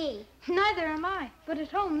for tea. Neither am I, but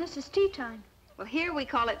at home this is tea time. Well, here we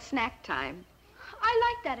call it snack time.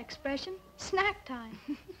 I like that expression, snack time.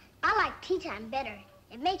 I like tea time better.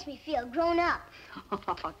 It makes me feel grown up.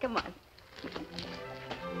 Oh, come on.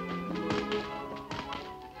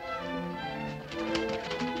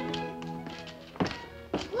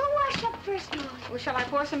 We'll wash up first, Mom. Well, shall I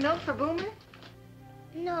pour some milk for Boomer?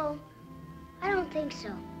 No, I don't think so.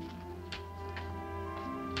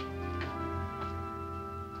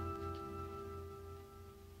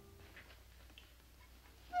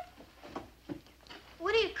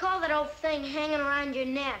 What do you call that old thing hanging around your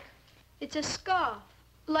neck? It's a scarf.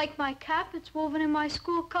 Like my cap, it's woven in my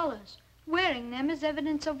school colors. Wearing them is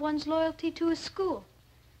evidence of one's loyalty to a school.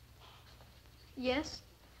 Yes?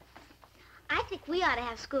 I think we ought to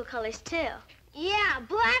have school colors, too. Yeah,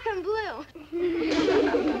 black and blue.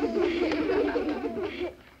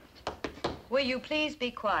 Will you please be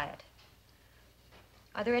quiet?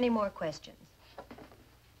 Are there any more questions?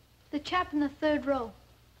 The chap in the third row.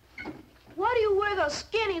 Why do you wear those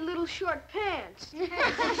skinny little short pants?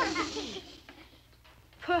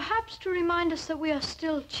 Perhaps to remind us that we are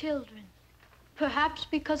still children. Perhaps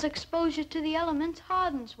because exposure to the elements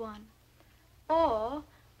hardens one. Or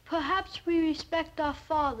perhaps we respect our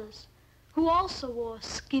fathers, who also wore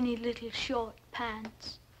skinny little short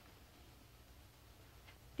pants.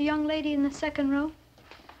 The young lady in the second row.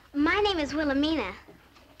 My name is Wilhelmina.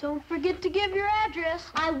 Don't forget to give your address.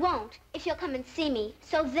 I won't, if you'll come and see me.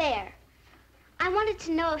 So there. I wanted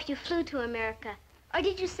to know if you flew to America, or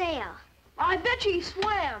did you sail? I bet you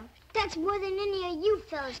swam. That's more than any of you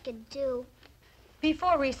fellas could do.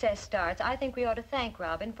 Before recess starts, I think we ought to thank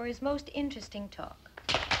Robin for his most interesting talk.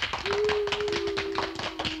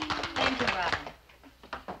 Thank you, Robin.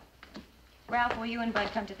 Ralph, will you and Bud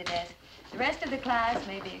come to the desk? The rest of the class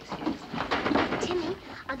may be excused. Timmy,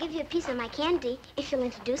 I'll give you a piece of my candy if you'll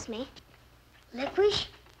introduce me. Licorice?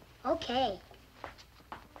 Okay.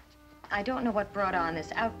 I don't know what brought on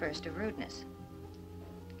this outburst of rudeness.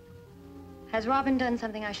 Has Robin done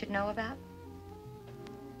something I should know about?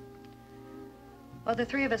 Well, the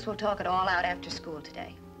three of us will talk it all out after school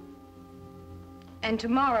today. And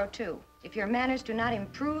tomorrow, too, if your manners do not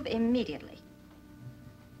improve immediately.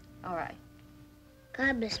 All right.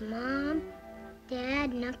 God bless Mom,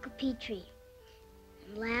 Dad, and Uncle Petrie,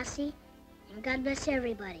 and Lassie, and God bless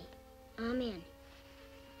everybody. Amen.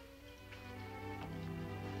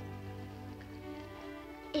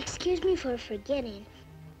 Excuse me for forgetting,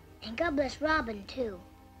 and God bless Robin, too.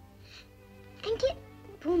 And get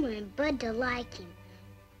Boomer and Bud to like him,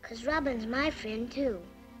 'cause Robin's my friend, too.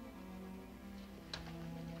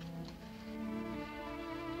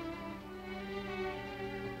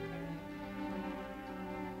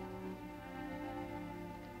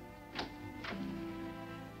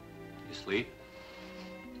 You sleep?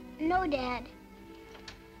 No, Dad.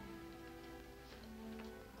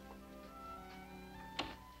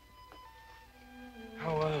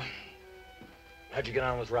 How'd you get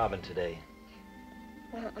on with Robin today?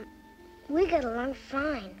 We got along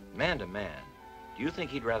fine. Man to man. Do you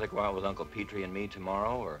think he'd rather go out with Uncle Petrie and me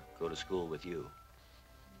tomorrow or go to school with you?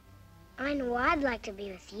 I know I'd like to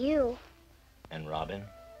be with you. And Robin?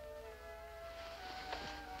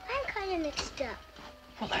 I'm kind of mixed up.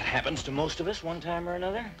 Well, that happens to most of us one time or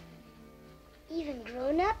another. Even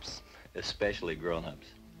grown-ups? Especially grown-ups.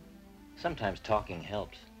 Sometimes talking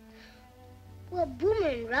helps. Well, Boomer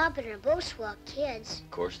and Robin are both swell kids.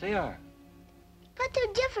 Of course they are. But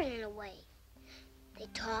they're different in a way. They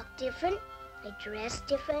talk different. They dress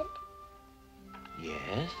different.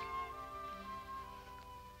 Yes?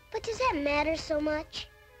 But does that matter so much?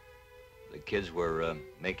 The kids were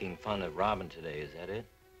making fun of Robin today, is that it?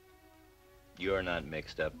 You're not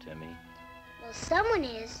mixed up, Timmy. Well, someone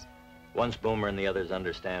is. Once Boomer and the others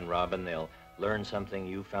understand Robin, they'll learn something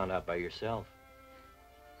you found out by yourself.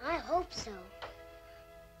 I hope so.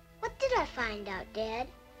 What did I find out, Dad?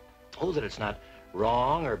 Oh, that it's not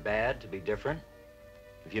wrong or bad to be different.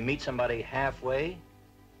 If you meet somebody halfway,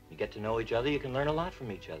 you get to know each other, you can learn a lot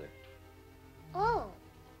from each other. Oh.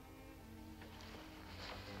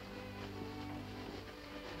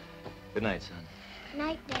 Good night, son.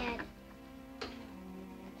 Night, Dad.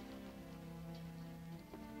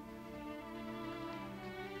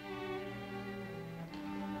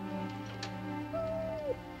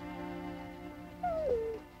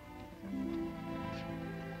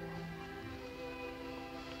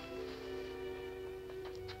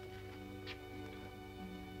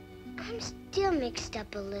 I'm still mixed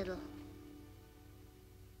up a little.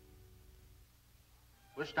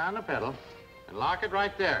 Push down the pedal and lock it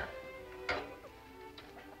right there.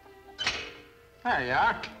 There you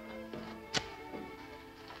are.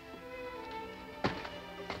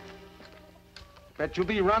 Bet you'll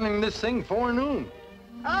be running this thing forenoon.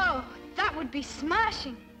 Oh, that would be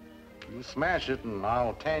smashing. You smash it and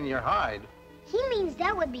I'll tan your hide. He means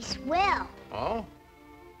that would be swell. Oh?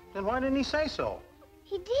 Then why didn't he say so?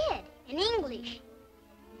 He did, in English.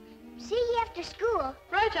 See you after school.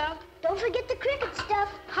 Righto. Don't forget the cricket stuff.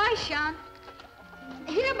 Hi, Sean.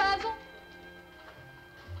 Here, Basil.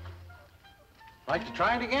 Like to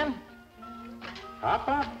try it again? Hop,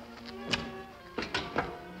 hop.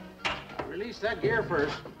 Release that gear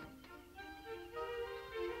first.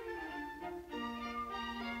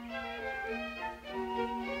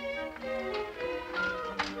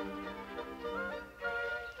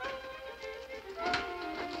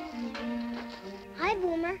 Hi,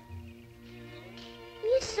 Boomer.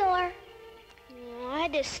 You sore? Oh, I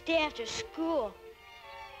had to stay after school.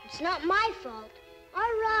 It's not my fault. Or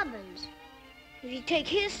Robin's. If you take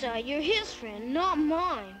his side, you're his friend, not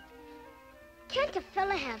mine. Can't a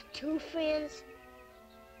fella have two friends?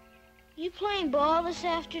 You playing ball this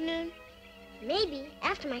afternoon? Maybe,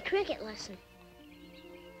 after my cricket lesson.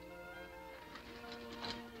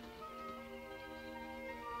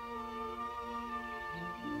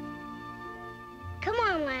 Come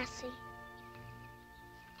on, Lassie.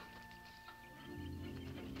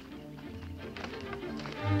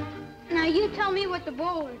 Now you tell me what the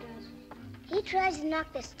bowler does. He tries to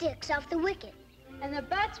knock the sticks off the wicket. And the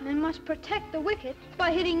batsman must protect the wicket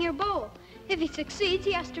by hitting your bowl. If he succeeds,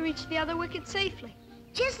 he has to reach the other wicket safely.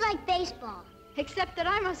 Just like baseball. Except that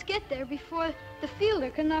I must get there before the fielder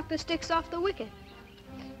can knock the sticks off the wicket.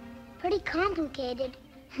 Pretty complicated.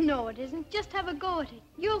 No, it isn't. Just have a go at it.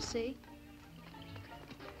 You'll see.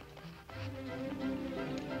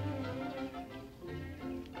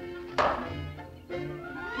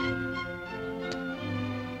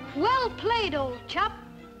 Well played, old chap.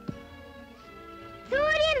 Throw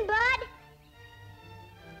it in, bud.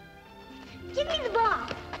 Give me the ball.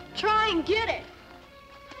 Try and get it.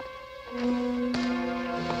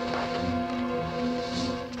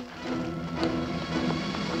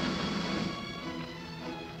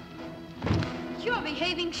 You're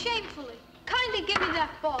behaving shamefully. Kindly give me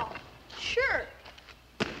that ball. Sure.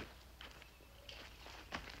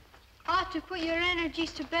 Ought to put your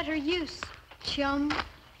energies to better use, chum.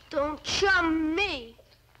 Don't chum me.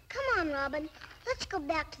 Come on, Robin. Let's go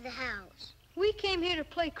back to the house. We came here to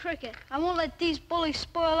play cricket. I won't let these bullies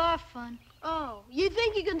spoil our fun. Oh, you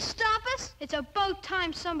think you can stop us? It's about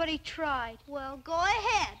time somebody tried. Well, go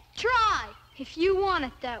ahead. Try. If you want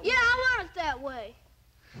it that way. Yeah, I want it that way.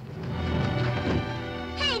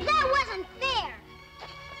 Hey, that wasn't fair.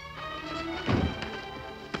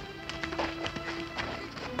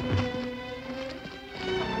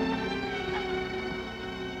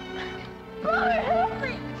 Brother, help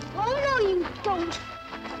me. Oh, no, you don't.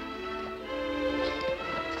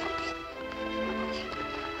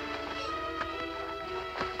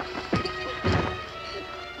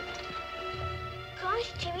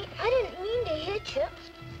 Gosh, Jimmy, I didn't mean to hit you.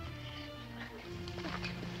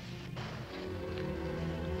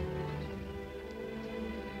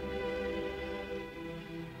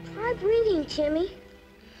 morning, Timmy.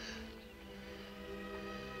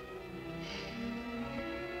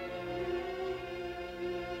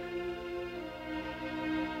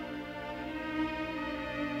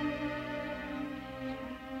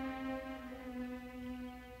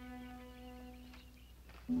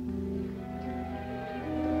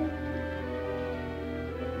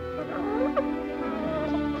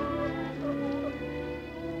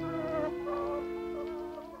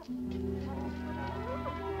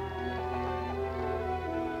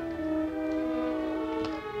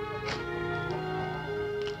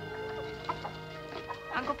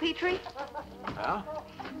 Uncle Petrie, Yeah?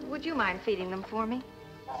 would you mind feeding them for me?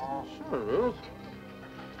 Sure, Ruth.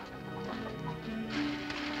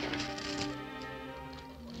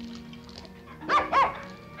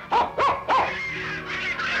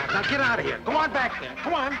 Now get out of here. Go on back there.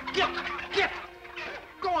 Come on. Get.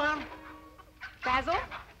 Go on. Basil?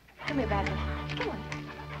 Come here, Basil. Come on.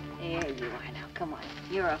 There you are now. Come on.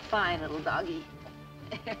 You're a fine little doggy.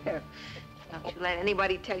 Don't you let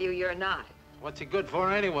anybody tell you you're not. What's he good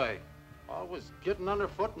for anyway? Always getting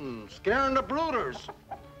underfoot and scaring the brooders.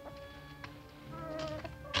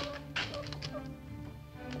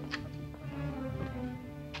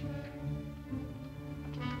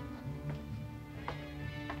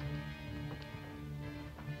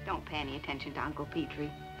 Don't pay any attention to Uncle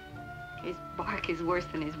Petrie. His bark is worse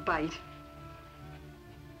than his bite.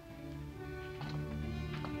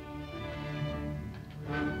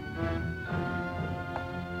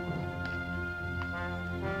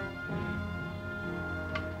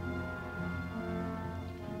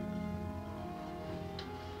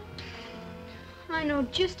 I know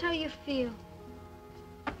just how you feel.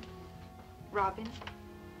 Robin?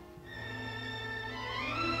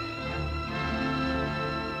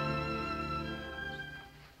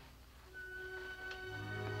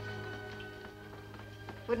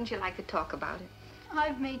 Wouldn't you like to talk about it?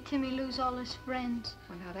 I've made Timmy lose all his friends.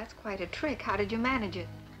 Well, now, that's quite a trick. How did you manage it?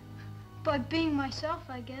 By being myself,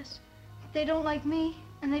 I guess. They don't like me,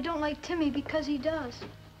 and they don't like Timmy because he does.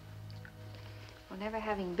 Well, never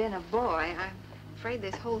having been a boy, I'm afraid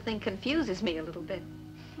this whole thing confuses me a little bit.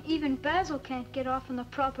 Even Basil can't get off on the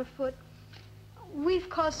proper foot. We've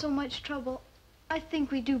caused so much trouble. I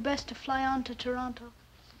think we do best to fly on to Toronto.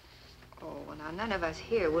 Oh, well, now, none of us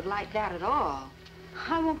here would like that at all.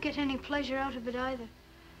 I won't get any pleasure out of it either.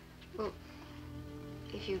 Well,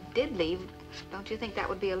 if you did leave, don't you think that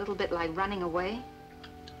would be a little bit like running away?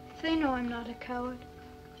 They know I'm not a coward.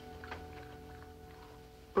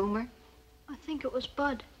 Boomer? I think it was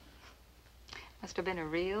Bud. Must have been a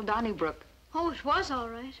real Donnybrook. Oh, it was all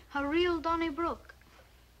right. A real Donnybrook.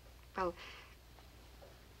 Well,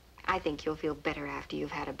 I think you'll feel better after you've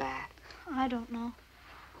had a bath. I don't know.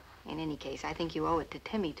 In any case, I think you owe it to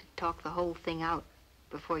Timmy to talk the whole thing out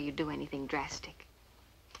before you do anything drastic.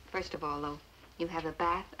 First of all, though, you have a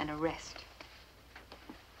bath and a rest.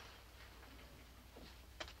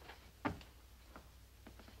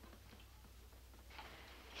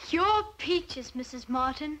 Your peaches, Mrs.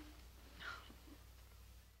 Martin.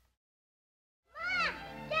 Mom!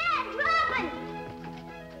 Dad! Robin!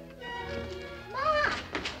 Mom!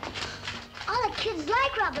 All the kids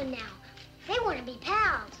like Robin now. They want to be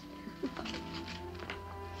pals.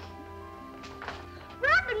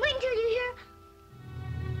 Robin, wait until you hear...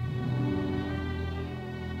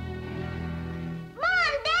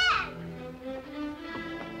 Mom! Dad!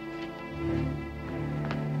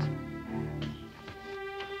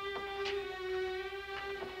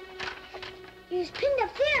 He was pinned up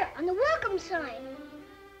there on the welcome sign.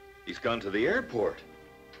 He's gone to the airport.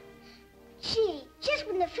 Gee, just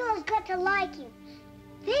when the fellows got to like him.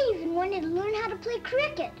 They even wanted to learn how to play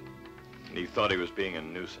cricket. And he thought he was being a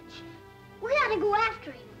nuisance. We ought to go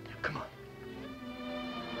after him. Come on.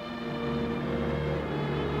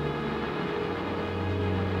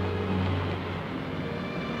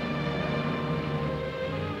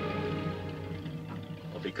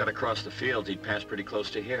 Well, if he cut across the fields, he'd pass pretty close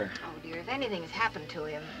to here. Oh, dear, if anything's happened to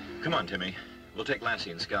him. Come on, Timmy. We'll take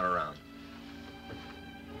Lassie and scout around.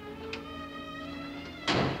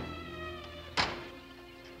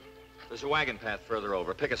 There's a wagon path further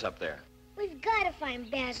over. Pick us up there. We've got to find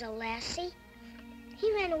Basil, Lassie.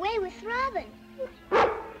 He ran away with Robin.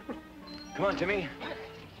 Come on, Timmy.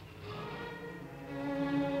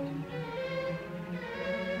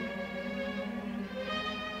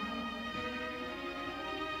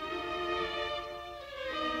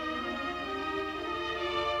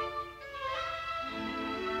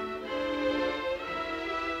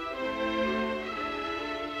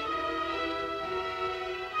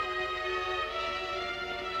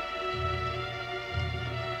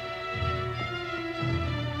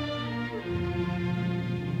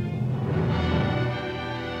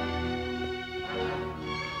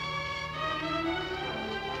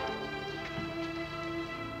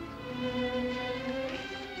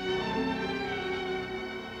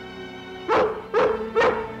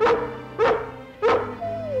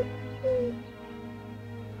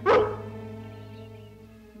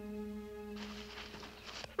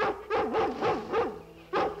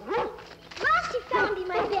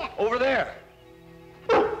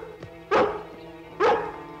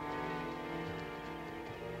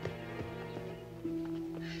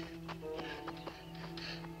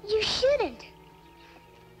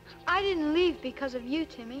 because of you,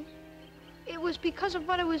 Timmy. It was because of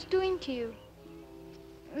what I was doing to you.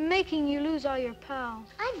 Making you lose all your pals.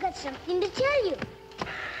 I've got something to tell you.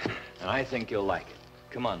 I think you'll like it.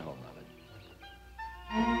 Come on home, Robert.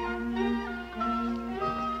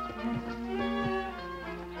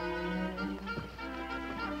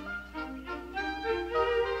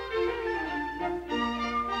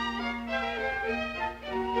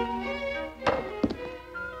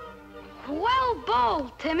 Well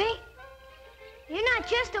bowled, Timmy. You're not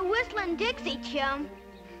just a whistling Dixie, chum.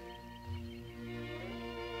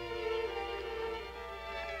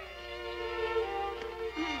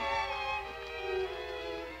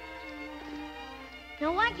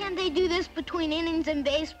 Now, why can't they do this between innings in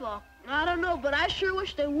baseball? I don't know, but I sure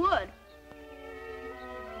wish they would.